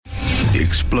The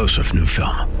explosive new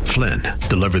film, Flynn,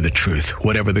 deliver the truth,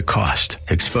 whatever the cost,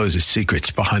 exposes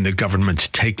secrets behind the government's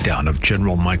takedown of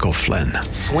General Michael Flynn.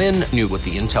 Flynn knew what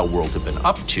the intel world had been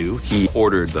up to. He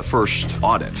ordered the first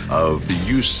audit of the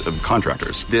use of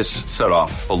contractors. This set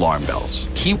off alarm bells.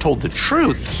 He told the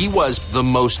truth. He was the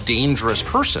most dangerous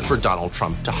person for Donald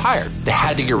Trump to hire. They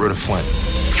had to get rid of Flynn.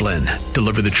 Flynn,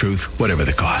 deliver the truth, whatever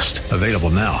the cost. Available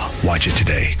now. Watch it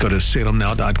today. Go to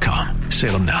salemnow.com.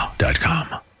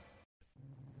 salemnow.com.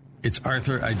 It's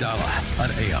Arthur Aidala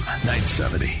on AM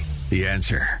 970. The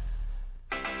Answer.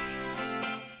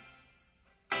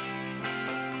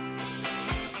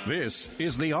 This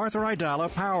is the Arthur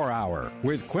Aidala Power Hour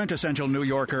with quintessential New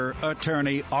Yorker,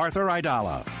 attorney Arthur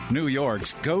Aidala, New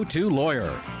York's go-to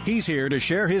lawyer. He's here to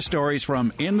share his stories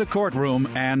from in the courtroom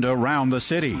and around the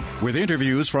city, with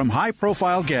interviews from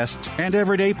high-profile guests and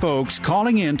everyday folks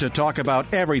calling in to talk about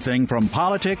everything from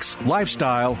politics,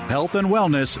 lifestyle, health and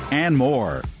wellness, and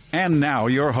more. And now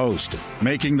your host,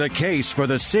 making the case for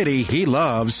the city he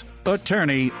loves,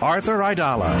 attorney Arthur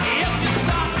Aidala.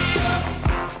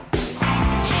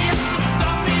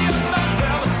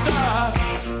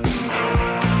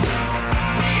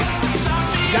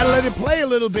 Gotta let it play a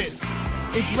little bit.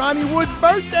 It's Ronnie Wood's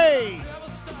birthday.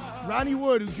 Ronnie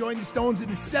Wood, who joined the Stones in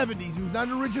the 70s. He was not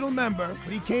an original member,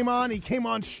 but he came on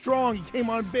strong, he came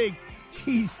on big.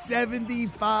 He's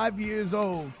 75 years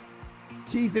old.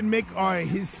 Keith and Mick are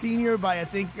his senior by, I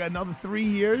think, another 3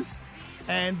 years.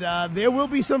 And there will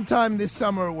be some time this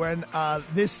summer when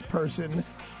this person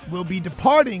will be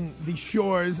departing the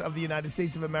shores of the United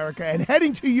States of America and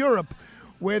heading to Europe,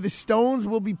 where the Stones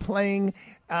will be playing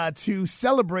to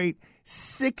celebrate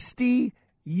 60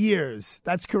 years.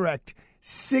 That's correct.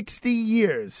 60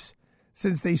 years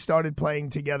since they started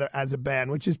playing together as a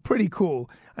band, which is pretty cool.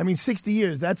 I mean, 60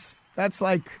 years, that's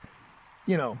like,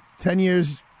 10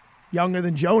 years younger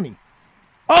than Joni.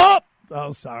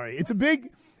 Oh, sorry. It's a big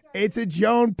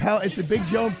Joan Pelzer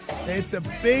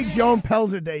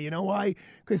Day. You know why?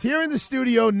 Because here in the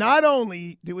studio, not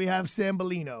only do we have Sam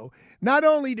Bellino, not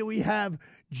only do we have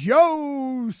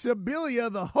Joe Sibilia,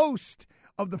 the host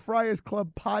of the Friars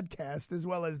Club podcast, as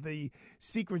well as the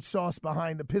secret sauce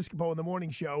behind the Piscopo in the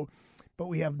Morning Show, but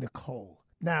we have Nicole.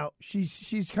 Now,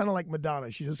 she's kind of like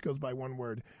Madonna. She just goes by one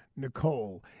word,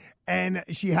 Nicole. And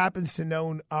she happens to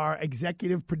know our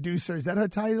executive producer. Is that her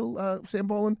title, Sam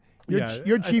Boland?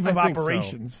 You're chief of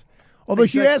operations. So. Although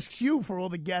she asks you for all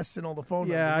the guests and all the phone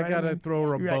numbers. Yeah, I right? got to throw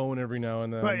her a bone every now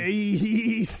and then. But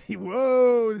it's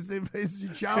a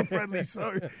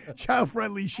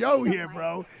child-friendly show here,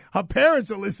 bro. Her parents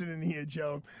are listening here,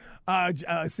 Joan.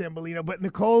 Sam Bellino. But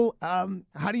Nicole,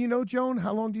 how do you know Joan?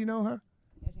 How long do you know her?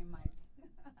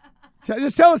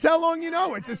 Just tell us how long you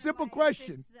know her. It's a simple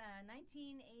question. It's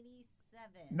 1987.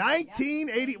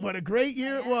 1980. What a great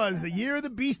year it was. The year of the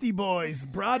Beastie Boys.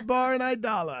 Broadbar and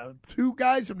Aidala. Two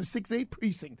guys from the 6-8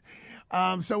 precinct.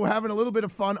 So we're having a little bit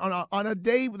of fun on a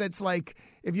day that's like,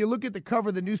 if you look at the cover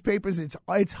of the newspapers,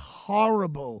 it's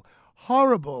horrible.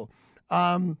 Horrible.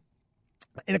 In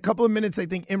a couple of minutes, I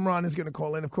think Imran is going to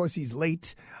call in. Of course, he's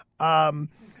late.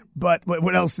 But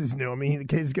what else is new? I mean, the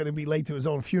kid's going to be late to his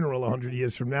own funeral 100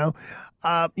 years from now.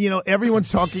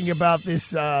 Everyone's talking about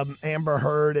this Amber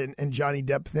Heard and Johnny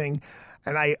Depp thing,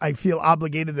 and I feel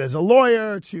obligated as a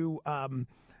lawyer to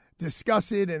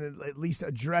discuss it and at least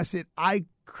address it. I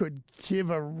could give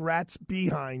a rat's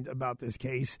behind about this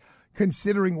case,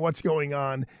 considering what's going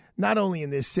on, not only in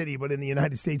this city, but in the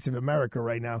United States of America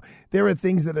right now. There are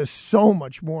things that are so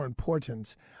much more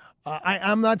important.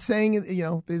 I'm not saying,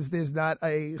 there's not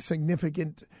a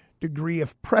significant degree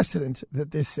of precedent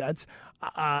that this sets.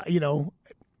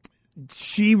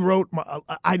 She wrote,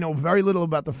 I know very little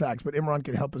about the facts, but Imran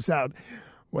can help us out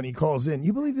when he calls in.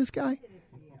 You believe this guy?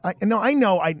 I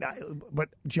know. But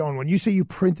Joan, when you say you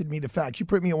printed me the facts, you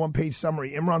print me a one-page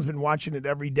summary. Imran's been watching it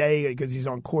every day because he's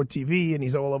on Court TV and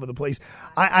he's all over the place.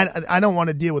 I don't want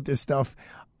to deal with this stuff.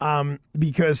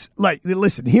 Because,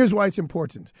 listen, here's why it's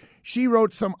important. She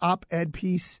wrote some op-ed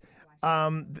piece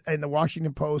in the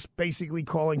Washington Post basically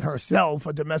calling herself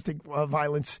a domestic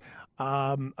violence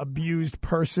abused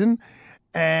person.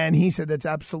 And he said that's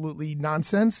absolutely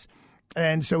nonsense.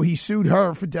 And so he sued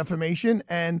her for defamation.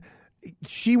 And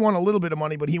she won a little bit of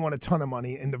money, but he won a ton of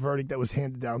money in the verdict that was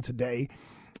handed down today.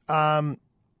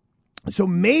 So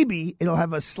maybe it'll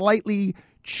have a slightly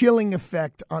chilling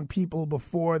effect on people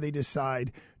before they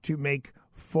decide to make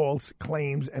false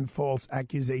claims and false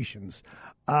accusations.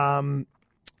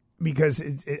 Because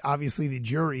obviously the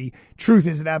jury, truth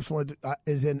is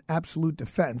an absolute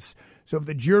defense. So if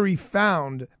the jury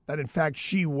found that in fact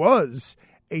she was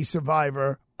a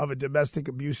survivor of a domestic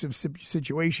abusive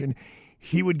situation,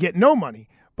 he would get no money.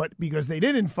 But because they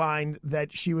didn't find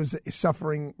that she was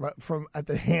suffering from at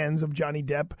the hands of Johnny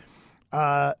Depp,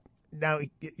 now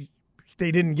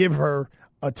they didn't give her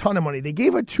a ton of money. They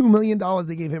gave her $2 million.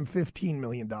 They gave him $15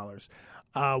 million.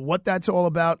 What that's all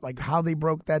about, like how they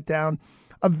broke that down.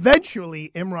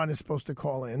 Eventually, Imran is supposed to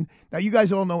call in. Now, you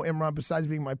guys all know Imran, besides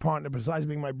being my partner, besides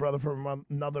being my brother from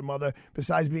another mother,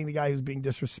 besides being the guy who's being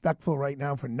disrespectful right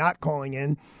now for not calling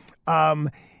in.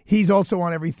 He's also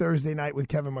on every Thursday night with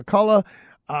Kevin McCullough.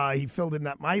 He filled in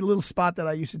my little spot that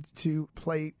I used to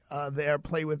play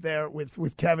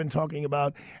with Kevin, talking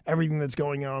about everything that's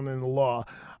going on in the law.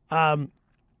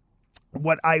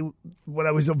 What I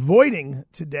was avoiding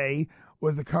today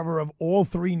was the cover of all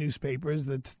three newspapers,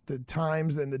 the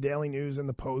Times and the Daily News and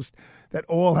the Post, that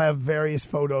all have various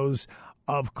photos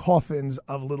of coffins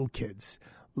of little kids,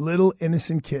 little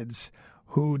innocent kids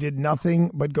who did nothing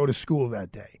but go to school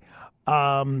that day.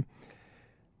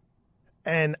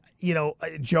 And,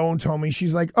 Joan told me,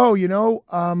 she's like,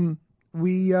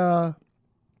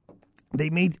 they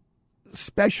made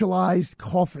specialized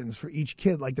coffins for each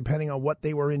kid, like depending on what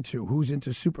they were into, who's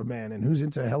into Superman and who's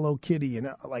into Hello Kitty.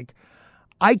 And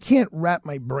I can't wrap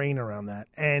my brain around that.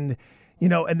 And,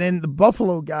 and then the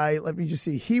Buffalo guy, let me just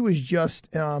see, he was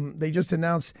just, they just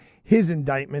announced his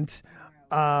indictment.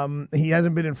 He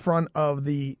hasn't been in front of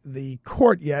the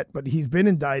court yet, but he's been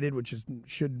indicted, which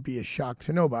should be a shock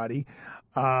to nobody,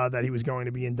 that he was going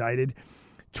to be indicted.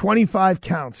 25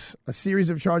 counts, a series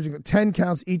of charges, 10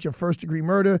 counts each of first-degree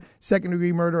murder,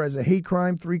 second-degree murder as a hate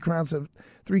crime, 3 counts of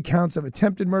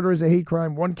attempted murder as a hate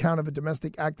crime, 1 count of a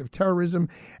domestic act of terrorism,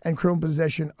 and criminal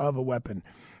possession of a weapon.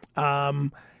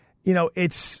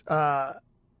 It's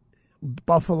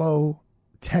Buffalo,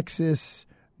 Texas,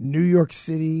 New York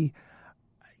City.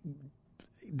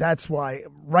 That's why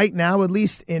right now, at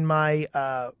least in my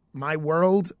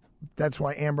world, that's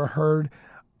why Amber Heard.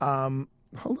 Hold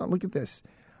on, look at this.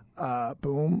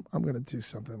 Boom. I'm going to do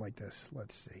something like this.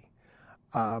 Let's see.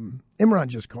 Imran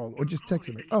just called or just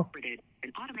texted me. Oh,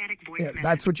 yeah,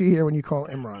 that's what you hear when you call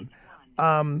Imran.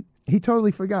 He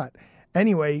totally forgot.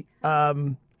 Anyway,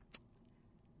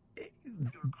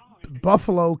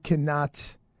 Buffalo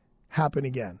cannot happen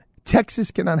again. Texas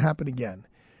cannot happen again.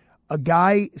 A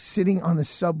guy sitting on the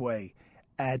subway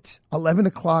at 11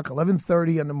 o'clock,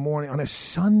 11:30 in the morning, on a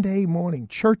Sunday morning,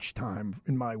 church time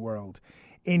in my world,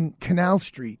 in Canal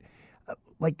Street.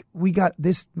 We got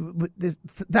this.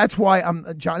 That's why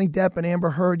I'm Johnny Depp and Amber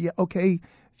Heard. Yeah, okay,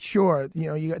 sure.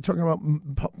 You got talking about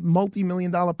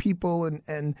multi-million-dollar people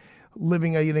and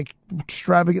living an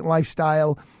extravagant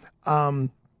lifestyle.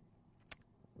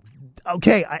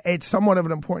 Okay, it's somewhat of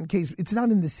an important case. It's not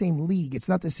in the same league. It's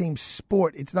not the same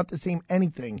sport. It's not the same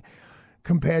anything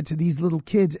compared to these little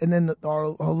kids. And then our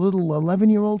little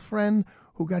 11-year-old friend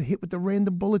who got hit with a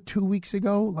random bullet 2 weeks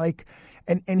ago.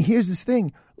 And here's this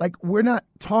thing. We're not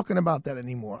talking about that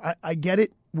anymore. I get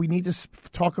it. We need to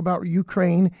talk about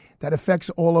Ukraine. That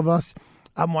affects all of us.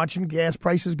 I'm watching gas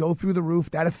prices go through the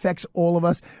roof. That affects all of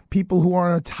us. People who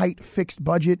are on a tight fixed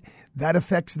budget, that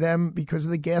affects them because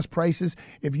of the gas prices.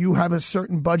 If you have a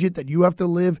certain budget that you have to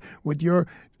live with your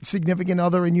significant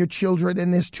other and your children,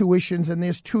 and there's tuitions and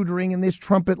there's tutoring and there's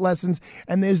trumpet lessons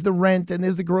and there's the rent and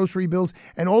there's the grocery bills,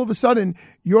 and all of a sudden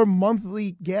your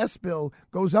monthly gas bill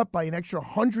goes up by an extra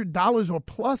 $100 or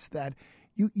plus that,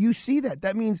 you see that.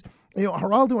 That means,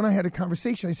 Geraldo and I had a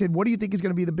conversation. I said, what do you think is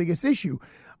going to be the biggest issue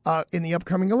in the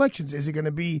upcoming elections? Is it going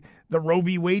to be the Roe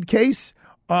v. Wade case,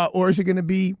 or is it going to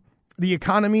be the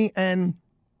economy and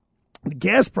the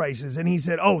gas prices? And he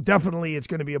said, oh, definitely it's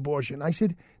going to be abortion. I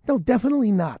said, no,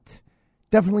 definitely not.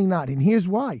 Definitely not. And here's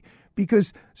why.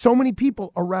 Because so many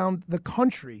people around the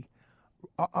country,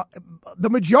 the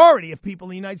majority of people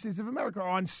in the United States of America are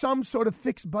on some sort of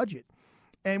fixed budget.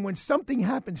 And when something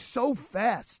happens so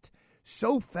fast,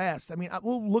 I mean,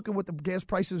 we'll look at what the gas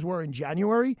prices were in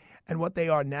January and what they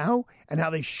are now and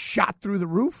how they shot through the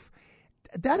roof.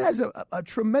 That has a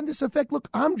tremendous effect. Look,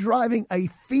 I'm driving a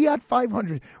Fiat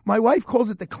 500. My wife calls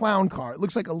it the clown car. It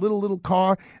looks like a little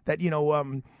car that,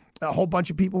 a whole bunch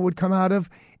of people would come out of.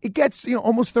 It gets,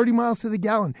 almost 30 miles to the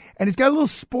gallon. And it's got a little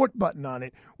sport button on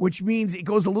it, which means it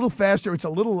goes a little faster. It's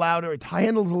a little louder. It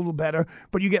handles a little better,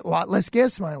 but you get a lot less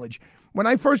gas mileage. When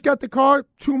I first got the car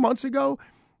 2 months ago,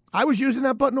 I was using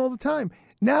that button all the time.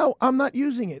 Now I'm not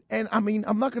using it. And I mean,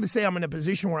 I'm not going to say I'm in a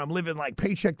position where I'm living like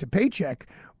paycheck to paycheck,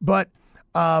 but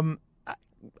I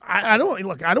don't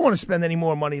want to spend any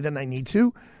more money than I need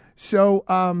to. So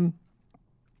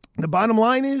the bottom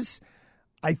line is,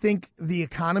 I think the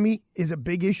economy is a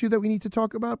big issue that we need to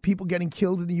talk about. People getting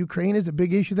killed in the Ukraine is a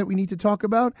big issue that we need to talk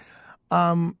about.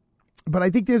 But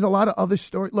I think there's a lot of other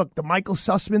stories. Look, the Michael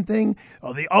Sussman thing.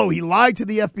 He lied to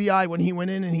the FBI when he went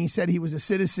in and he said he was a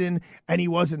citizen and he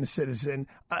wasn't a citizen.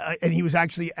 And he was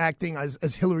actually acting as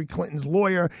Hillary Clinton's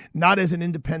lawyer, not as an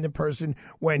independent person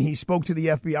when he spoke to the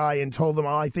FBI and told them,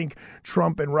 I think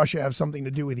Trump and Russia have something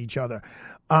to do with each other.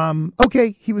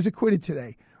 Okay, he was acquitted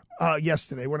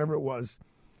yesterday, whenever it was.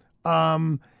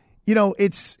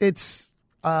 It's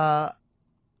a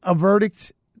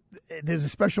verdict. There's a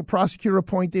special prosecutor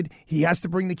appointed. He has to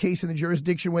bring the case in the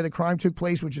jurisdiction where the crime took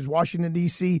place, which is Washington,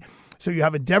 D.C. So you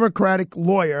have a Democratic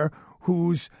lawyer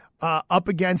who's up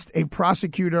against a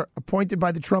prosecutor appointed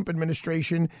by the Trump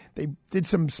administration. They did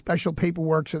some special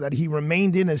paperwork so that he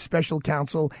remained in as special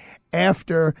counsel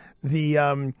after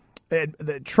the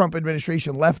Trump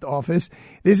administration left office.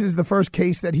 This is the first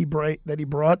case that he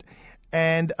brought.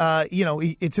 And,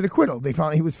 it's an acquittal.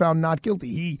 He was found not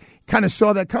guilty. He kind of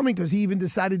saw that coming because he even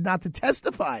decided not to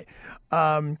testify,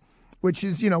 which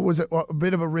is, was a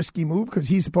bit of a risky move because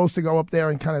he's supposed to go up there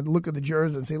and kind of look at the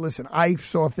jurors and say, listen, I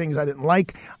saw things I didn't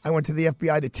like. I went to the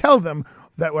FBI to tell them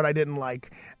that what I didn't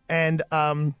like. And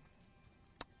the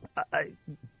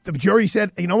jury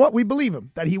said, you know what? We believe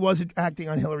him, that he wasn't acting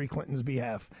on Hillary Clinton's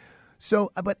behalf.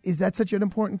 So, but is that such an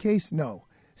important case? No.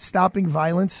 Stopping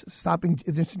violence, stopping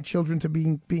innocent children to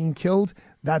being killed,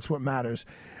 that's what matters.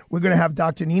 We're going to have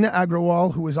Dr. Nina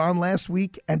Agrawal, who was on last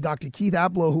week, and Dr. Keith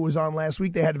Abloh, who was on last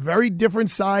week. They had very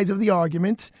different sides of the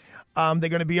argument. They're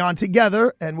going to be on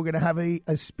together, and we're going to have a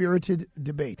spirited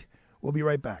debate. We'll be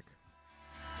right back.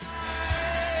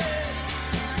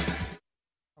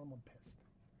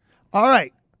 All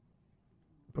right.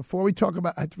 Before we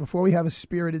have a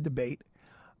spirited debate,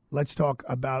 let's talk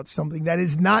about something that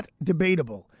is not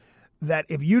debatable. That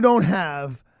if you don't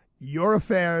have your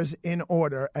affairs in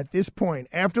order at this point,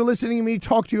 after listening to me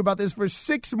talk to you about this for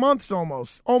 6 months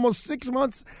almost 6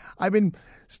 months, I've been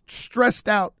stressed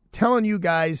out telling you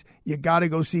guys you got to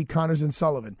go see Connors and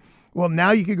Sullivan. Well,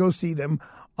 now you can go see them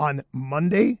on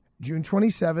Monday, June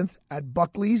 27th at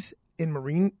Buckley's in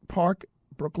Marine Park,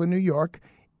 Brooklyn, New York.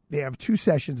 They have 2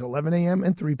 sessions, 11 a.m.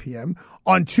 and 3 p.m.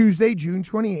 On Tuesday, June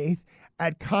 28th,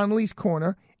 at Connolly's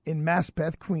Corner in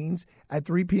Maspeth, Queens, at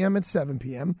 3 p.m. and 7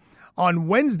 p.m. On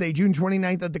Wednesday, June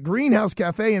 29th, at the Greenhouse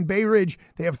Cafe in Bay Ridge,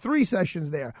 they have 3 sessions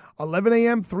there, 11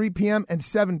 a.m., 3 p.m., and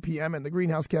 7 p.m. And the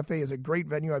Greenhouse Cafe is a great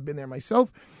venue. I've been there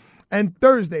myself. And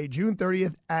Thursday, June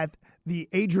 30th, at the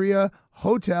Adria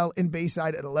Hotel in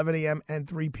Bayside at 11 a.m. and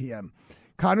 3 p.m.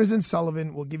 Connors and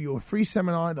Sullivan will give you a free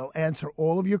seminar. They'll answer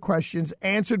all of your questions,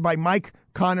 answered by Mike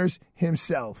Connors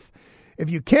himself. If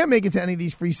you can't make it to any of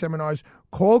these free seminars,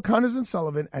 call Connors and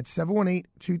Sullivan at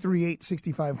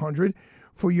 718-238-6500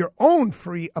 for your own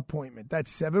free appointment.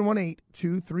 That's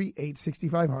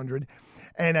 718-238-6500.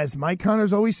 And as Mike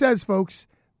Connors always says, folks,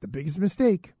 the biggest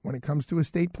mistake when it comes to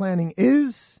estate planning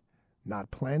is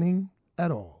not planning at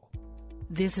all.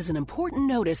 This is an important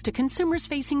notice to consumers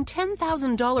facing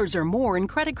 $10,000 or more in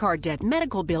credit card debt,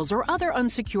 medical bills, or other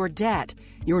unsecured debt.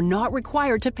 You're not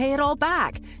required to pay it all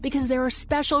back because there are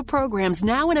special programs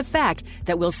now in effect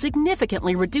that will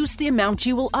significantly reduce the amount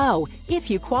you will owe if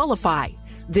you qualify.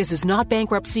 This is not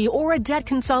bankruptcy or a debt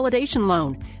consolidation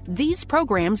loan. These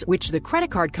programs, which the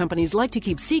credit card companies like to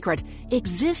keep secret,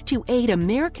 exist to aid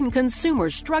American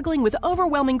consumers struggling with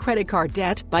overwhelming credit card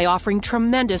debt by offering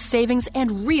tremendous savings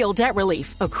and real debt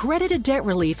relief. Accredited Debt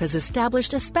Relief has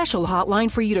established a special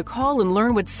hotline for you to call and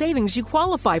learn what savings you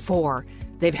qualify for.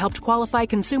 They've helped qualify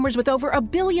consumers with over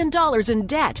 $1 billion in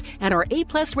debt and are A+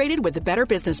 rated with the Better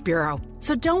Business Bureau.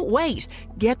 So don't wait.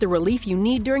 Get the relief you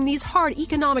need during these hard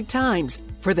economic times.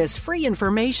 For this free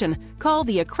information, call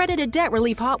the Accredited Debt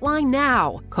Relief Hotline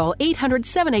now. Call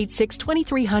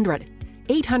 800-786-2300.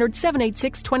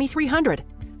 800-786-2300.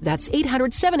 That's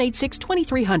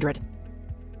 800-786-2300.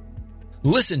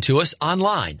 Listen to us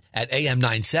online at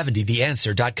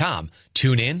am970theanswer.com.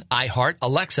 Tune in, iHeart,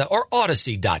 Alexa, or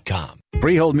Odyssey.com.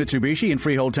 Freehold Mitsubishi in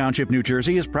Freehold Township, New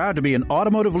Jersey is proud to be an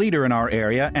automotive leader in our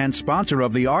area and sponsor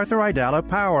of the Arthur Aidala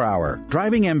Power Hour.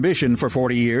 Driving ambition for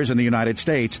 40 years in the United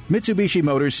States, Mitsubishi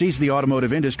Motors sees the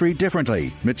automotive industry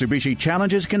differently. Mitsubishi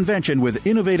challenges convention with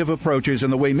innovative approaches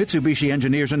in the way Mitsubishi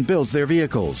engineers and builds their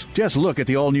vehicles. Just look at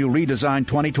the all-new redesigned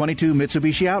 2022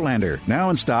 Mitsubishi Outlander,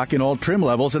 now in stock in all trim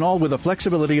levels and all with the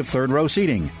flexibility of third-row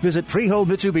seating. Visit Freehold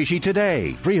Mitsubishi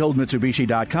today,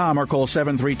 freeholdmitsubishi.com, or call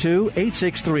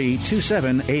 732-863-2788. See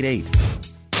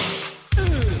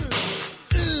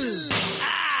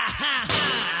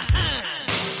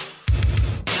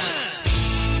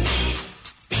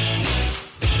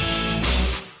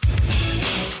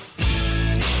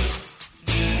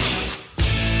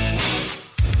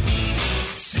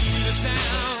the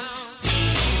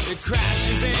sound, it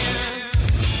crashes in.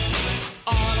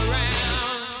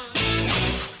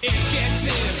 It gets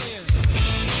in.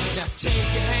 Now take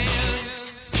your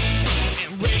hands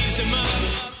and raise them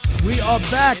up. We are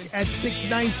back at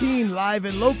 619, live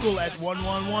and local at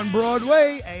 111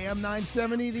 Broadway, AM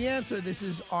 970, The Answer. This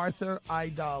is Arthur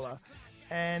Aidala.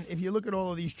 And if you look at all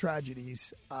of these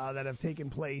tragedies that have taken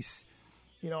place,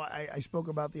 you know, I spoke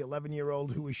about the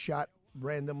 11-year-old who was shot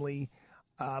randomly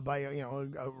by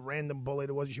a random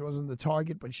bullet. She wasn't the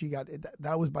target, but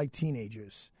that was by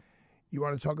teenagers. You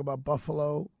want to talk about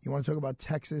Buffalo? You want to talk about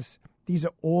Texas? These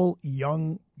are all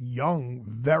young,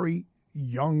 very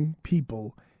young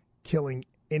people killing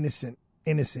innocent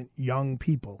young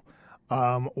people,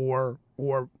 or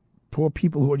poor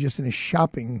people who are just in a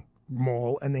shopping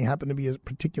mall and they happen to be a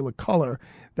particular color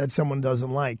that someone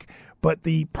doesn't like. But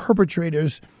the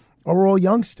perpetrators are all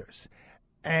youngsters.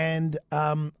 And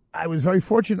I was very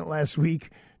fortunate last week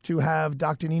to have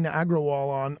Dr. Nina Agrawal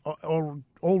on,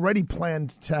 already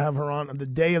planned to have her on the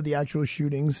day of the actual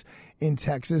shootings in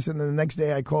Texas. And then the next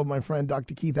day I called my friend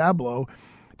Dr. Keith Abloh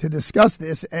to discuss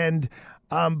this. And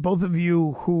both of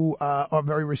you who are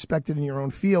very respected in your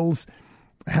own fields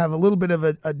have a little bit of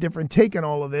a different take on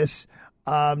all of this.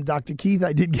 Dr. Keith,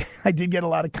 I did get a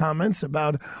lot of comments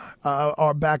about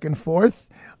our back and forth.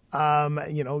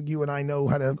 You and I know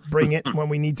how to bring it when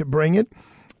we need to bring it.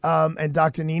 And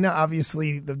Dr. Nina,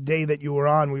 obviously, the day that you were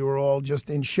on, we were all just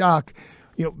in shock.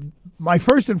 You know, my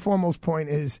first and foremost point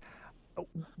is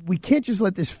we can't just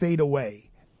let this fade away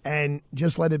and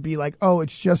just let it be like, oh,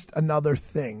 it's just another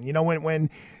thing. You know,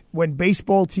 when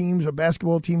baseball teams or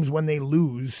basketball teams, when they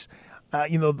lose,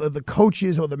 the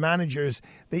coaches or the managers,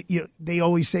 they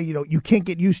always say, you can't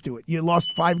get used to it. You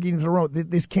lost 5 games in a row.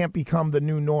 This can't become the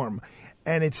new norm.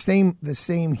 And it's the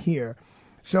same here.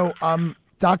 So,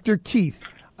 Dr. Keith,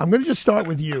 I'm going to just start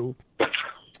with you.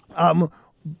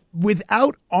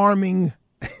 Without arming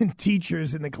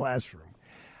teachers in the classroom,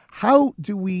 how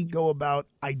do we go about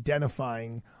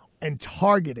identifying and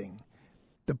targeting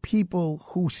the people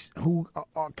who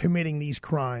are committing these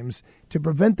crimes to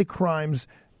prevent the crimes,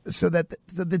 so that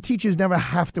the teachers never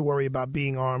have to worry about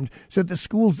being armed, so that the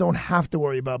schools don't have to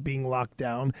worry about being locked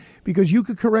down? Because you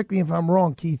could correct me if I'm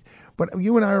wrong, Keith, but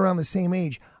you and I are around the same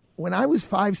age. When I was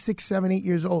 5, 6, 7, 8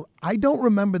 years old, I don't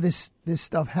remember this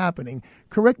stuff happening.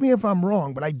 Correct me if I'm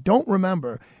wrong, but I don't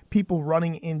remember people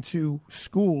running into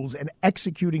schools and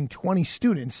executing 20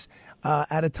 students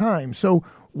at a time. So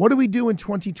what do we do in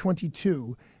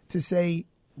 2022 to say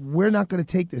we're not going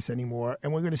to take this anymore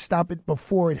and we're going to stop it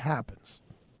before it happens?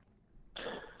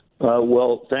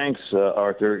 Well, thanks,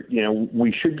 Arthur.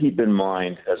 We should keep in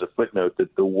mind as a footnote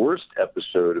that the worst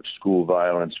episode of school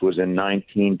violence was in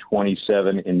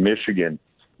 1927 in Michigan,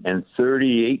 and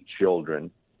 38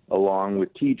 children, along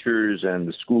with teachers and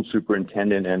the school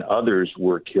superintendent and others,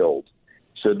 were killed.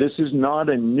 So this is not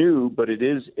a new, but it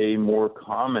is a more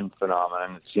common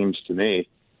phenomenon, it seems to me.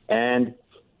 And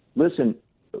listen,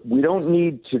 we don't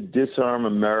need to disarm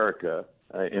America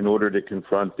in order to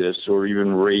confront this, or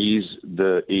even raise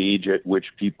the age at which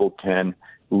people can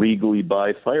legally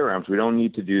buy firearms. We don't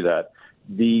need to do that.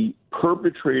 The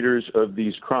perpetrators of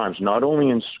these crimes, not only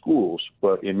in schools,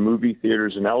 but in movie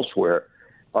theaters and elsewhere,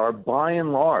 are by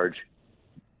and large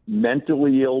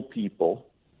mentally ill people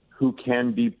who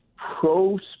can be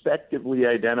prospectively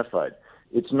identified.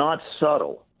 It's not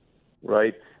subtle,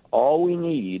 right? All we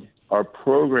need are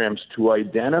programs to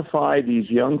identify these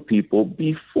young people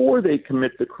before they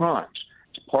commit the crimes.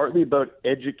 It's partly about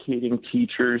educating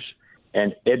teachers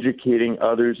and educating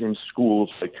others in schools,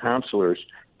 like counselors,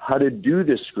 how to do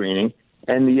this screening.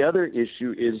 And the other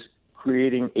issue is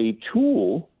creating a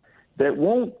tool that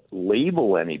won't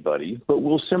label anybody, but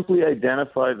will simply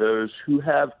identify those who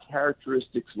have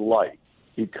characteristics like,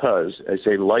 because I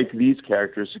say like these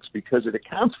characteristics, because it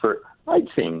accounts for, I'd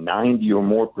say, 90 or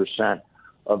more %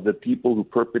 of the people who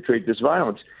perpetrate this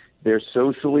violence. They're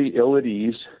socially ill at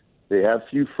ease. They have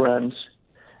few friends.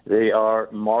 They are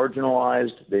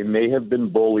marginalized. They may have been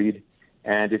bullied.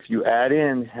 And if you add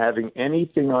in having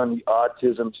anything on the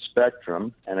autism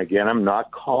spectrum, and again, I'm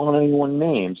not calling anyone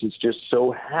names, it just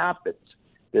so happens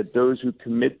that those who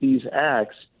commit these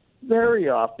acts very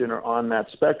often are on that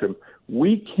spectrum.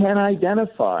 We can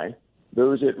identify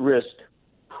those at risk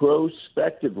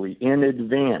prospectively in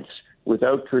advance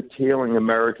without curtailing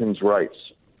Americans' rights.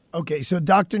 Okay, so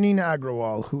Dr. Nina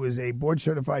Agrawal, who is a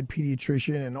board-certified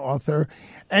pediatrician and author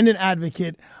and an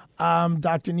advocate.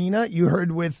 Dr. Nina, you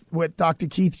heard with what Dr.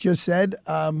 Keith just said.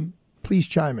 Please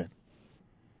chime in.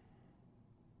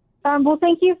 Well,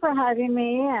 thank you for having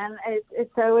me, and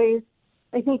it's always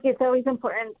I think it's always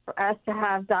important for us to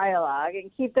have dialogue and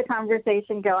keep the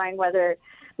conversation going, whether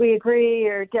we agree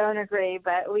or don't agree,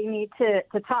 but we need to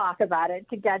talk about it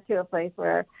to get to a place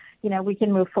where, we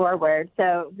can move forward.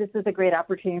 So this is a great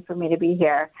opportunity for me to be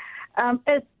here.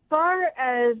 As far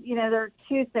as, there are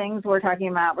two things we're talking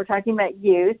about. We're talking about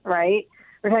youth, right?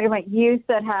 We're talking about youth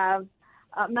that have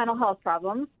mental health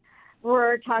problems.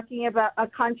 We're talking about a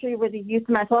country with a youth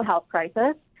mental health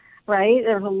crisis, right?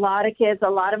 There's a lot of kids. A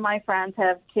lot of my friends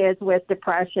have kids with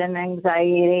depression,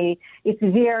 anxiety. It's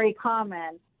very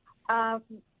common.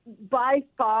 By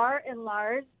far and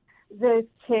large, those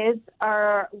kids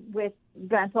are with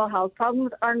mental health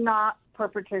problems are not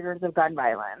perpetrators of gun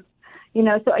violence.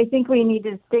 So I think we need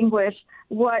to distinguish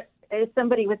what is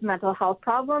somebody with mental health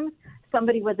problems,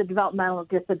 somebody with a developmental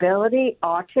disability,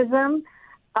 autism.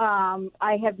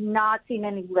 I have not seen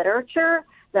any literature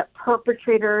that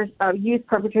youth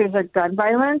perpetrators of gun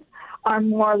violence are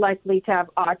more likely to have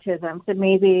autism. So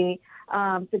maybe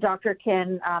the doctor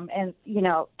can,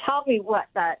 tell me what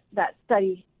that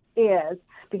study is,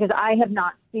 because I have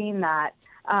not seen that.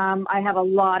 I have a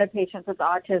lot of patients with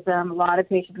autism, a lot of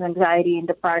patients with anxiety and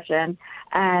depression,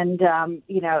 and,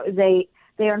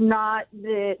 they are not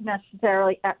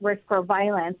necessarily at risk for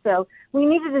violence. So we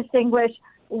need to distinguish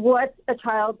what's a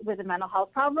child with a mental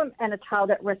health problem and a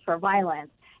child at risk for violence.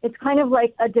 It's kind of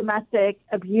like a domestic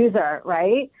abuser,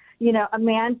 right? A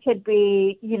man could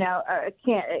be,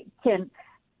 can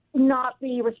not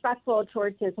be respectful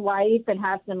towards his wife and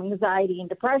have some anxiety and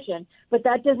depression, but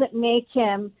that doesn't make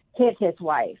him hit his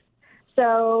wife.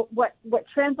 So what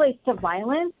translates to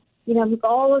violence,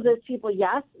 all of those people,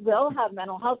 yes, will have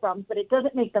mental health problems, but it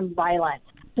doesn't make them violent.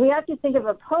 So we have to think of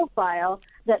a profile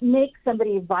that makes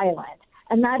somebody violent.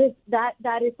 And that is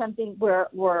something we're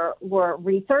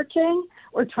researching.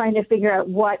 We're trying to figure out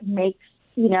what makes,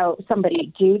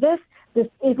 somebody do this. This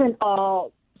isn't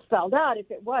all spelled out.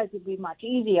 If it was, it'd be much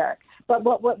easier. But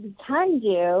what we can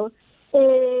do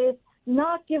is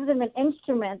not give them an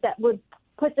instrument that would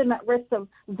put them at risk of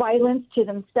violence to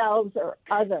themselves or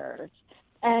others.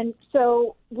 And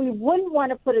so we wouldn't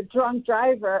want to put a drunk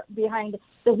driver behind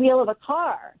the wheel of a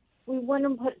car. We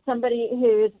wouldn't put somebody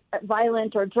who's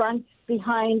violent or drunk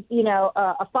behind,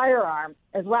 a firearm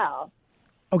as well.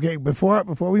 Okay, before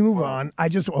we move on, I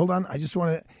just want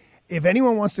to, if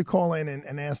anyone wants to call in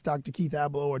and ask Dr. Keith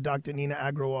Abloh or Dr. Nina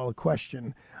Agrawal a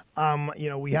question,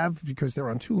 we have, because they're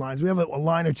on two lines, we have a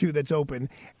line or two that's open,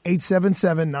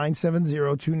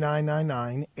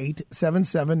 877-970-2999,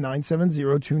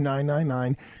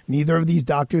 877-970-2999. Neither of these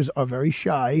doctors are very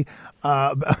shy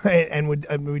and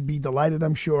would be delighted,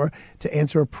 I'm sure, to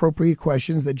answer appropriate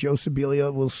questions that Joe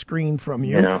Sibilia will screen from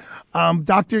you. Yeah.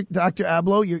 Dr.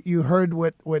 Abloh, you heard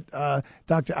what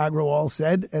Dr. Agrawal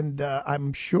said, and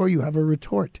I'm sure you have a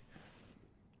retort.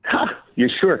 Yeah,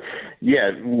 sure.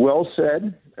 Yeah, well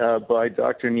said by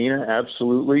Dr. Nina,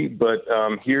 absolutely. But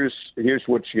here's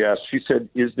what she asked. She said,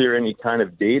 is there any kind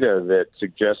of data that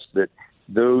suggests that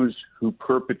those who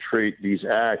perpetrate these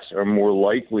acts are more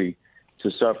likely to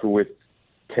suffer with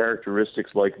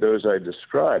characteristics like those I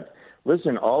described?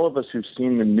 Listen, all of us who've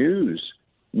seen the news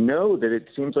know that it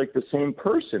seems like the same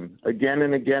person again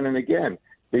and again and again.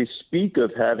 They speak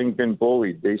of having been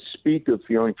bullied. They speak of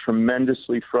feeling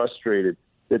tremendously frustrated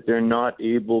that they're not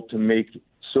able to make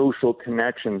social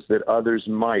connections that others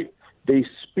might. They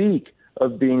speak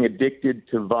of being addicted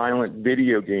to violent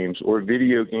video games or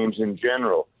video games in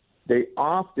general. They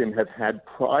often have had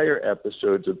prior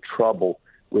episodes of trouble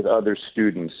with other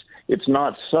students. It's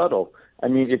not subtle. I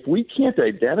mean, if we can't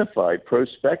identify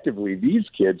prospectively these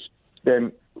kids,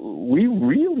 then we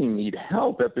really need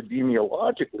help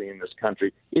epidemiologically in this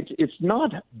country. It's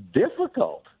not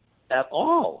difficult at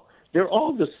all. They're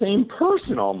all the same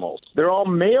person almost. They're all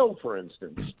male, for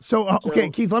instance. So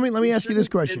Keith, let me ask you this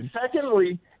question. And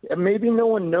secondly, maybe no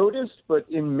one noticed, but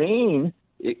in Maine,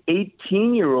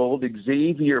 18-year-old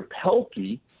Xavier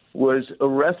Pelkey was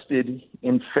arrested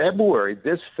in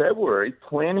this February,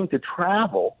 planning to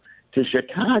travel to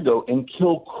Chicago and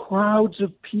kill crowds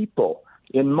of people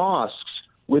in mosques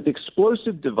with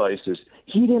explosive devices.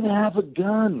 He didn't have a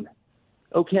gun.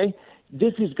 Okay?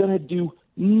 This is going to do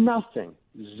nothing.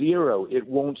 Zero. It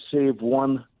won't save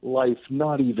one life,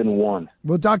 not even one.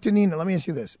 Well, Dr. Nina, let me ask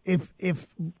you this. If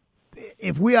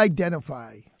we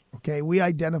identify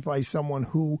someone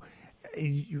who,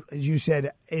 as you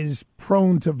said, is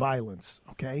prone to violence,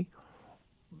 okay,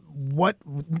 what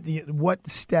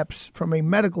steps from a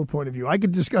medical point of view? I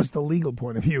could discuss the legal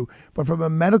point of view, but from a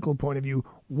medical point of view,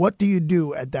 what do you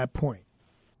do at that point?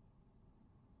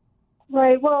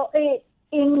 Right. Well, in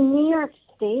New York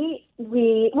State,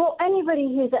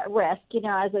 anybody who's at risk,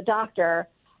 as a doctor,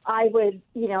 I would,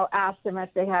 ask them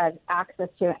if they had access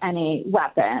to any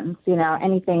weapons,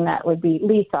 anything that would be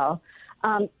lethal.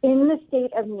 In the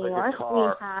state of New York,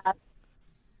 we have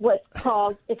what's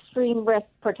called extreme risk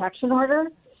protection order,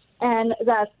 and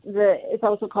it's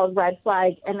also called red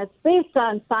flag, and it's based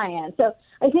on science. So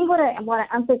I think what I want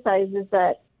to emphasize is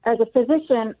that as a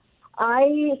physician,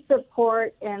 I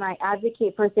support and I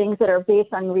advocate for things that are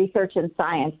based on research and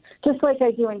science, just like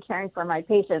I do in caring for my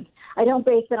patients. I don't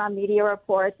base it on media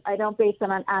reports. I don't base it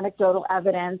on anecdotal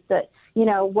evidence that,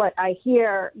 what I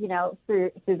hear,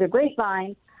 through the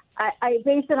grapevine. I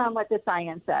base it on what the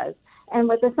science says. And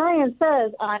what the science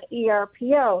says on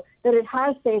ERPO, that it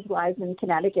has saved lives in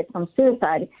Connecticut from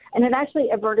suicide, and it actually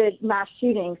averted mass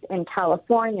shootings in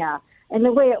California. And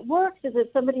the way it works is that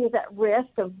somebody is at risk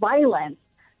of violence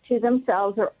to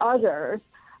themselves or others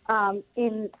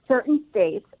in certain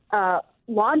states,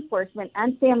 law enforcement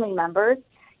and family members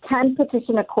can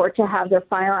petition a court to have their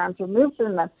firearms removed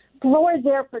from them for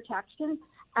their protection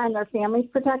and their family's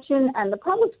protection and the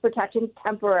public's protection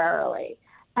temporarily.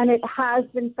 And it has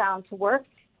been found to work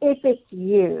if it's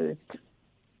used.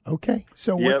 Okay.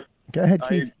 So go ahead,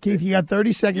 Keith. Keith, you got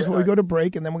 30 seconds before we go to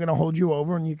break, and then we're going to hold you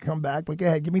over and you can come back. But go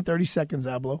ahead. Give me 30 seconds,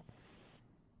 Ablo.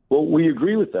 Well, we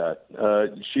agree with that.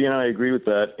 She and I agree with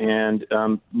that. And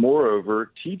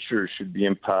moreover, teachers should be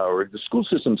empowered. The school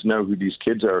systems know who these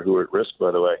kids are who are at risk,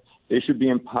 by the way. They should be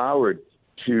empowered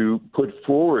to put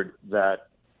forward that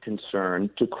concern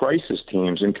to crisis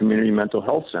teams in community mental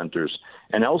health centers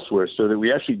and elsewhere so that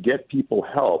we actually get people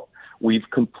help. We've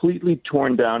completely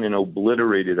torn down and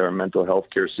obliterated our mental health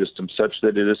care system such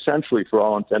that it essentially, for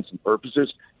all intents and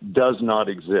purposes, does not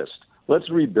exist.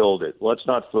 Let's rebuild it. Let's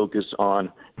not focus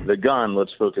on the gun.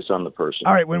 Let's focus on the person.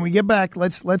 All right, when we get back,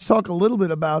 let's talk a little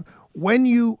bit about when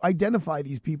you identify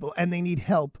these people and they need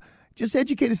help. Just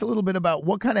educate us a little bit about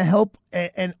what kind of help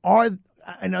and are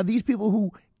these people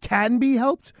who can be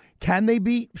helped? Can they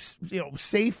be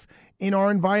safe in our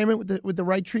environment with the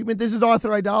right treatment? This is Arthur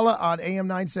Aidala on AM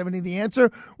 970 The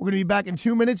Answer. We're going to be back in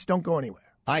 2 minutes. Don't go anywhere.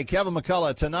 Hi, Kevin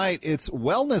McCullough. Tonight, it's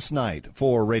Wellness Night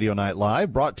for Radio Night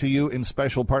Live, brought to you in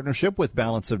special partnership with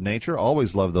Balance of Nature.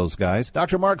 Always love those guys.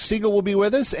 Dr. Mark Siegel will be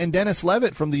with us, and Dennis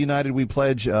Levitt from the United We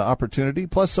Pledge opportunity,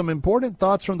 plus some important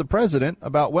thoughts from the president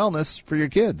about wellness for your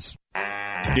kids.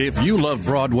 If you love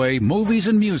Broadway, movies,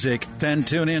 and music, then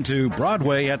tune into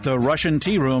Broadway at the Russian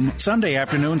Tea Room, Sunday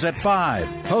afternoons at 5.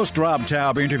 Host Rob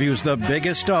Taub interviews the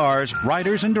biggest stars,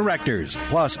 writers, and directors,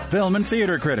 plus film and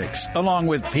theater critics, along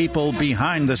with people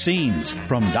behind the scenes,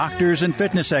 from doctors and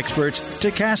fitness experts to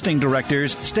casting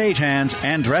directors, stagehands,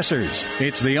 and dressers.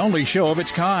 It's the only show of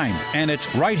its kind, and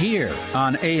it's right here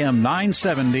on AM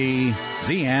 970,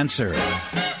 The Answer.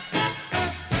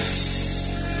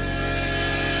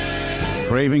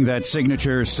 Craving that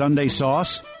signature Sunday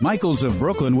sauce? Michael's of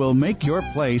Brooklyn will make your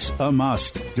place a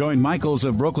must. Join Michael's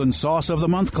of Brooklyn Sauce of the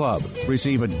Month Club.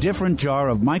 Receive a different jar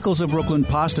of Michael's of Brooklyn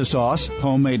pasta sauce,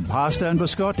 homemade pasta and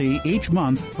biscotti each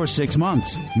month for 6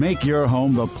 months. Make your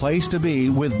home the place to be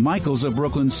with Michael's of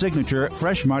Brooklyn's signature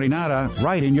fresh marinara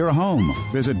right in your home.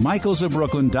 Visit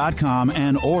michaelsofbrooklyn.com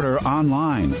and order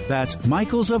online. That's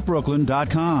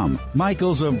michaelsofbrooklyn.com.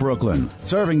 Michael's of Brooklyn,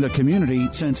 serving the community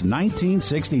since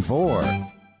 1964.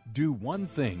 Do one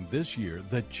thing this year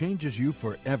that changes you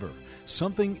forever.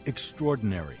 Something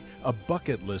extraordinary. A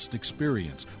bucket list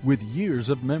experience with years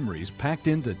of memories packed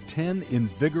into 10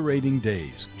 invigorating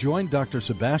days. Join Dr.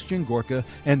 Sebastian Gorka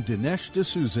and Dinesh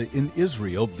D'Souza in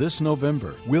Israel this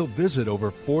November. We'll visit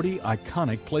over 40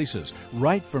 iconic places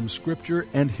right from scripture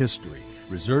and history.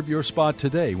 Reserve your spot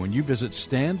today when you visit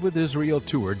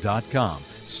standwithisraeltour.com.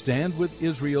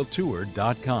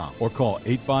 standwithisraeltour.com or call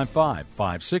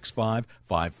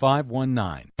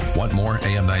 855-565-5519. Want more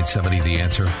AM 970 The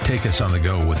Answer? Take us on the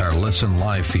go with our Listen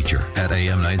Live feature at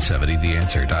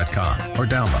am970theanswer.com or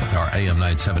download our AM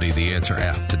 970 The Answer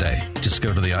app today. Just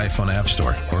go to the iPhone App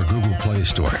Store or Google Play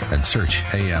Store and search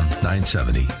AM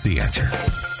 970 The Answer.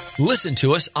 Listen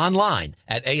to us online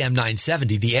at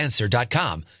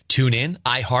am970theanswer.com. Tune in,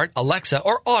 iHeart, Alexa,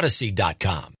 or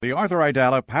Odyssey.com. The Arthur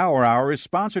Aidala Power Hour is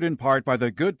sponsored in part by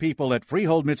the good people at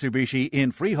Freehold Mitsubishi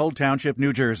in Freehold Township,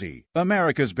 New Jersey.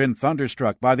 America's been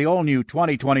thunderstruck by the all-new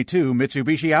 2022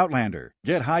 Mitsubishi Outlander.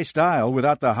 Get high style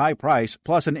without the high price,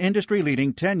 plus an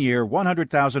industry-leading 10-year,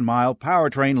 100,000-mile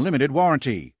powertrain limited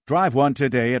warranty. Drive one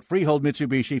today at Freehold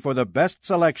Mitsubishi for the best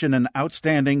selection and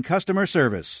outstanding customer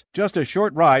service. Just a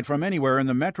short ride from anywhere in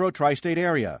the metro tri-state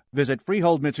area. Visit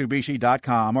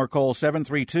freeholdmitsubishi.com or call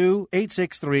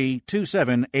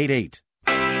 732-863-2788.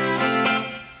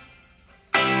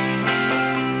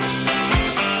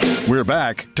 We're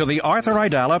back to the Arthur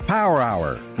Aidala Power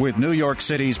Hour with New York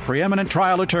City's preeminent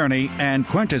trial attorney and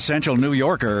quintessential New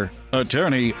Yorker,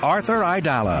 attorney Arthur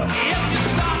Aidala.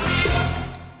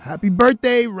 Happy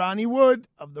birthday, Ronnie Wood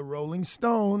of the Rolling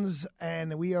Stones.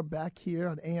 And we are back here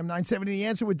on AM 970 The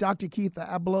Answer with Dr. Keith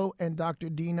Abloh and Dr.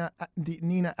 Nina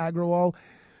Agrawal.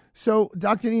 So,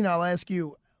 Dr. Nina, I'll ask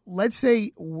you, let's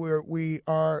say we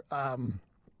are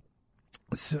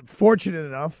fortunate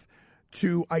enough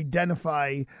to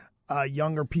identify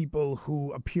younger people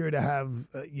who appear to have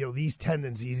these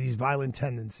tendencies, these violent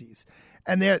tendencies,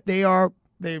 and it's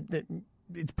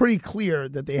pretty clear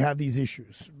that they have these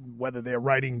issues. Whether they're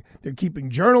keeping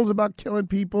journals about killing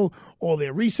people, or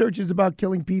their research is about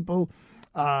killing people,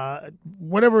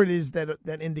 whatever it is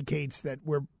that indicates that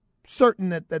we're certain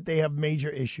that they have major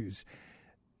issues.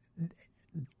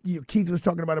 Keith was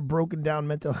talking about a broken down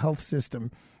mental health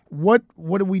system. What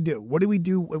do we do? What do we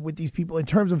do with these people in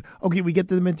terms of, okay, we get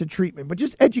them into treatment, but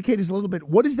just educate us a little bit.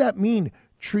 What does that mean,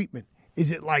 treatment?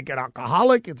 Is it like an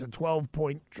alcoholic? It's a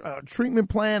 12-point treatment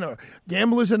plan, or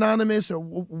Gamblers Anonymous, or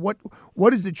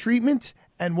what is the treatment,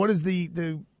 and what is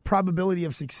the probability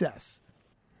of success?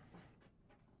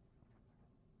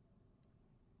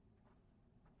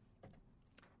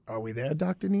 Are we there,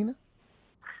 Dr. Nina?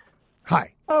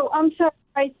 Hi. Oh, I'm sorry.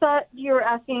 I thought you were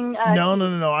asking.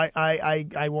 No.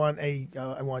 I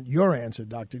want your answer,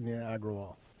 Dr. Nina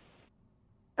Agrawal.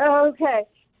 Okay.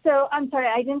 So I'm sorry,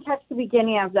 I didn't catch the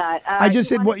beginning of that. I just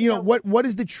said, what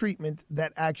is the treatment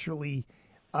that actually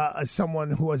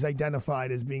someone who is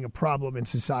identified as being a problem in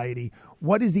society?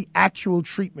 What is the actual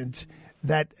treatment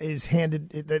that is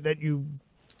handed that you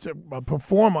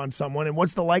perform on someone, and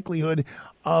what's the likelihood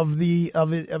of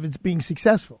its being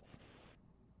successful?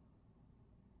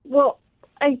 Well,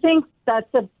 I think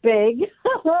that's a big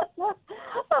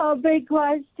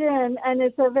question, and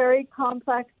it's a very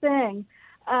complex thing.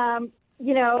 The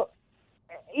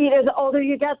older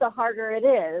you get, the harder it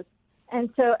is.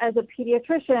 And so as a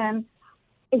pediatrician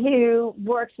who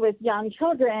works with young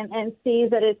children and sees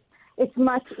that it's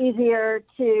much easier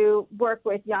to work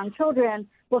with young children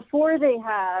before they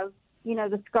have,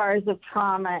 the scars of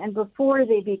trauma and before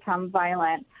they become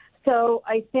violent. So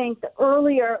I think the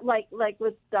earlier, like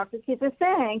what Dr. Keith is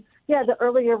saying, the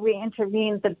earlier we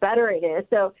intervene, the better it is.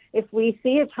 So if we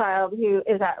see a child who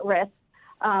is at risk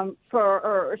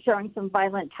for showing some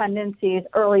violent tendencies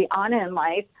early on in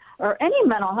life, or any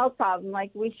mental health problem,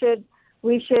 we should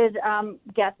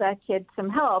get that kid some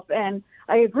help. And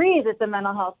I agree that the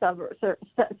mental health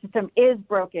system is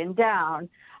broken down,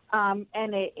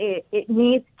 and it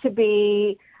needs to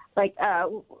be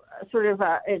the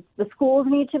schools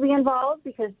need to be involved,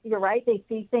 because you're right, they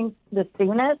see things the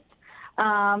soonest.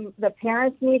 The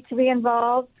parents need to be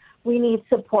involved. We need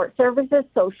support services,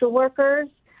 social workers.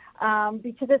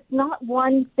 Because it's not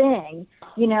one thing,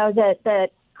 that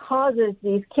causes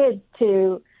these kids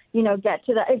to, get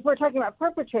to that. If we're talking about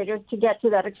perpetrators, to get to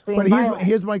that extreme violence. But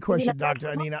here's my question,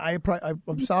 Dr. Nina.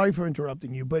 I'm sorry for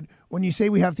interrupting you, but when you say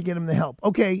we have to get them the help,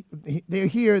 okay, they're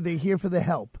here for the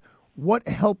help. What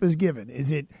help is given?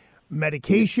 Is it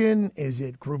medication? Is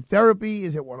it group therapy?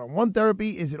 Is it one-on-one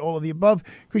therapy? Is it all of the above?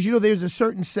 Because, there's a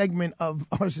certain segment of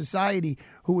our society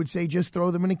who would say just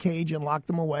throw them in a cage and lock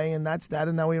them away, and that's that,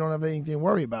 and now we don't have anything to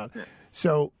worry about.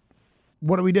 So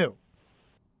what do we do?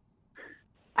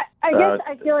 I guess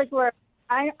I feel like we're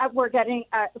getting,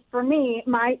 for me,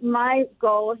 my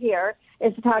goal here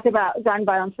is to talk about gun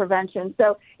violence prevention.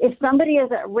 So if somebody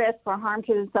is at risk for harm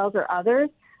to themselves or others,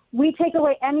 we take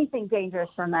away anything dangerous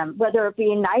from them, whether it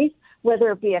be a knife,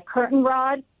 whether it be a curtain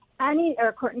rod, or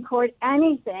a curtain cord,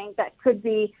 anything that could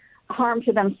be harm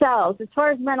to themselves. As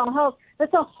far as mental health,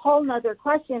 that's a whole nother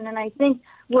question. And I think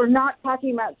we're not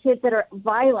talking about kids that are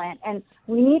violent, and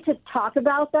we need to talk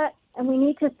about that, and we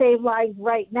need to save lives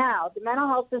right now. The mental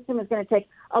health system is going to take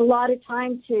a lot of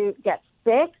time to get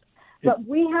fixed, but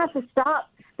we have to stop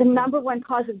the number one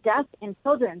cause of death in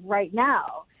children right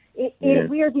now.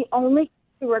 We are the only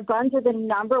where guns are the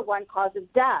number one cause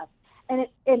of death. And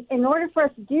in order for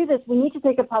us to do this, we need to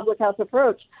take a public health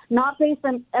approach, not based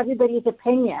on everybody's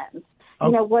opinions.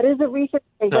 What is the research?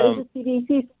 What is the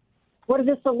CDC? What are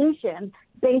the solutions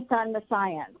based on the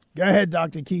science? Go ahead,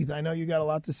 Dr. Keith. I know you got a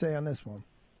lot to say on this one.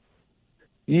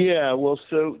 Yeah, well,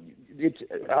 so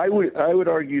I would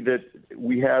argue that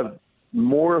we have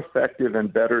more effective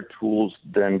and better tools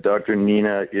than Dr.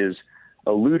 Nina is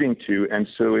alluding to, and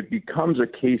so it becomes a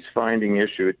case-finding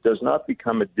issue. It does not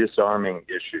become a disarming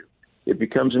issue. It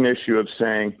becomes an issue of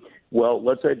saying, well,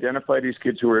 let's identify these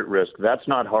kids who are at risk. That's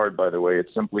not hard, by the way.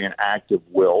 It's simply an act of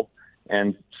will,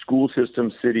 and school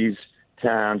systems, cities,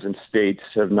 towns, and states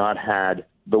have not had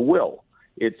the will.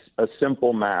 it's a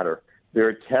simple matter. There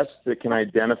are tests that can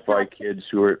identify kids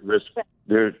who are at risk.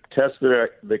 There are tests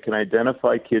that can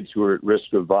identify kids who are at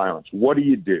risk of violence. What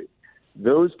do?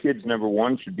 Those kids, number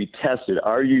one, should be tested.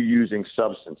 Are you using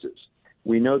substances?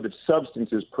 We know that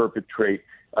substances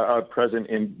are present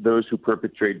in those who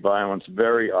perpetrate violence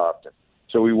very often.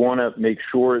 So we want to make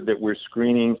sure that we're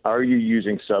screening, are you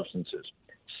using substances?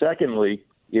 Secondly,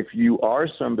 if you are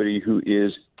somebody who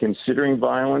is considering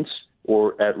violence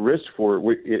or at risk for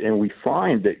it, and we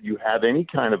find that you have any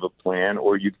kind of a plan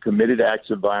or you've committed acts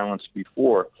of violence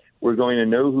before, we're going to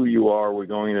know who you are. We're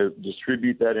going to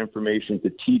distribute that information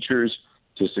to teachers,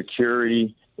 to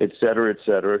security, et cetera, et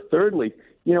cetera. Thirdly,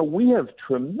 we have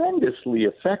tremendously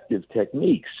effective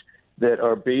techniques that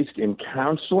are based in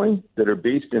counseling, that are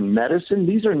based in medicine.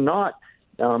 These are not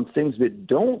things that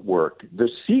don't work. The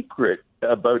secret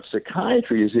about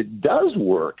psychiatry is it does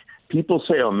work. People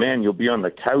say, oh, man, you'll be on the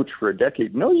couch for a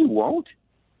decade. No, you won't.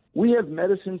 We have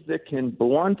medicines that can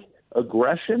blunt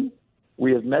aggression.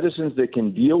 We have medicines that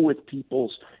can deal with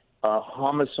people's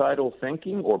homicidal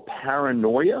thinking or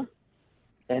paranoia.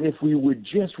 And if we would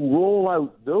just roll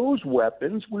out those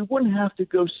weapons, we wouldn't have to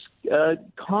go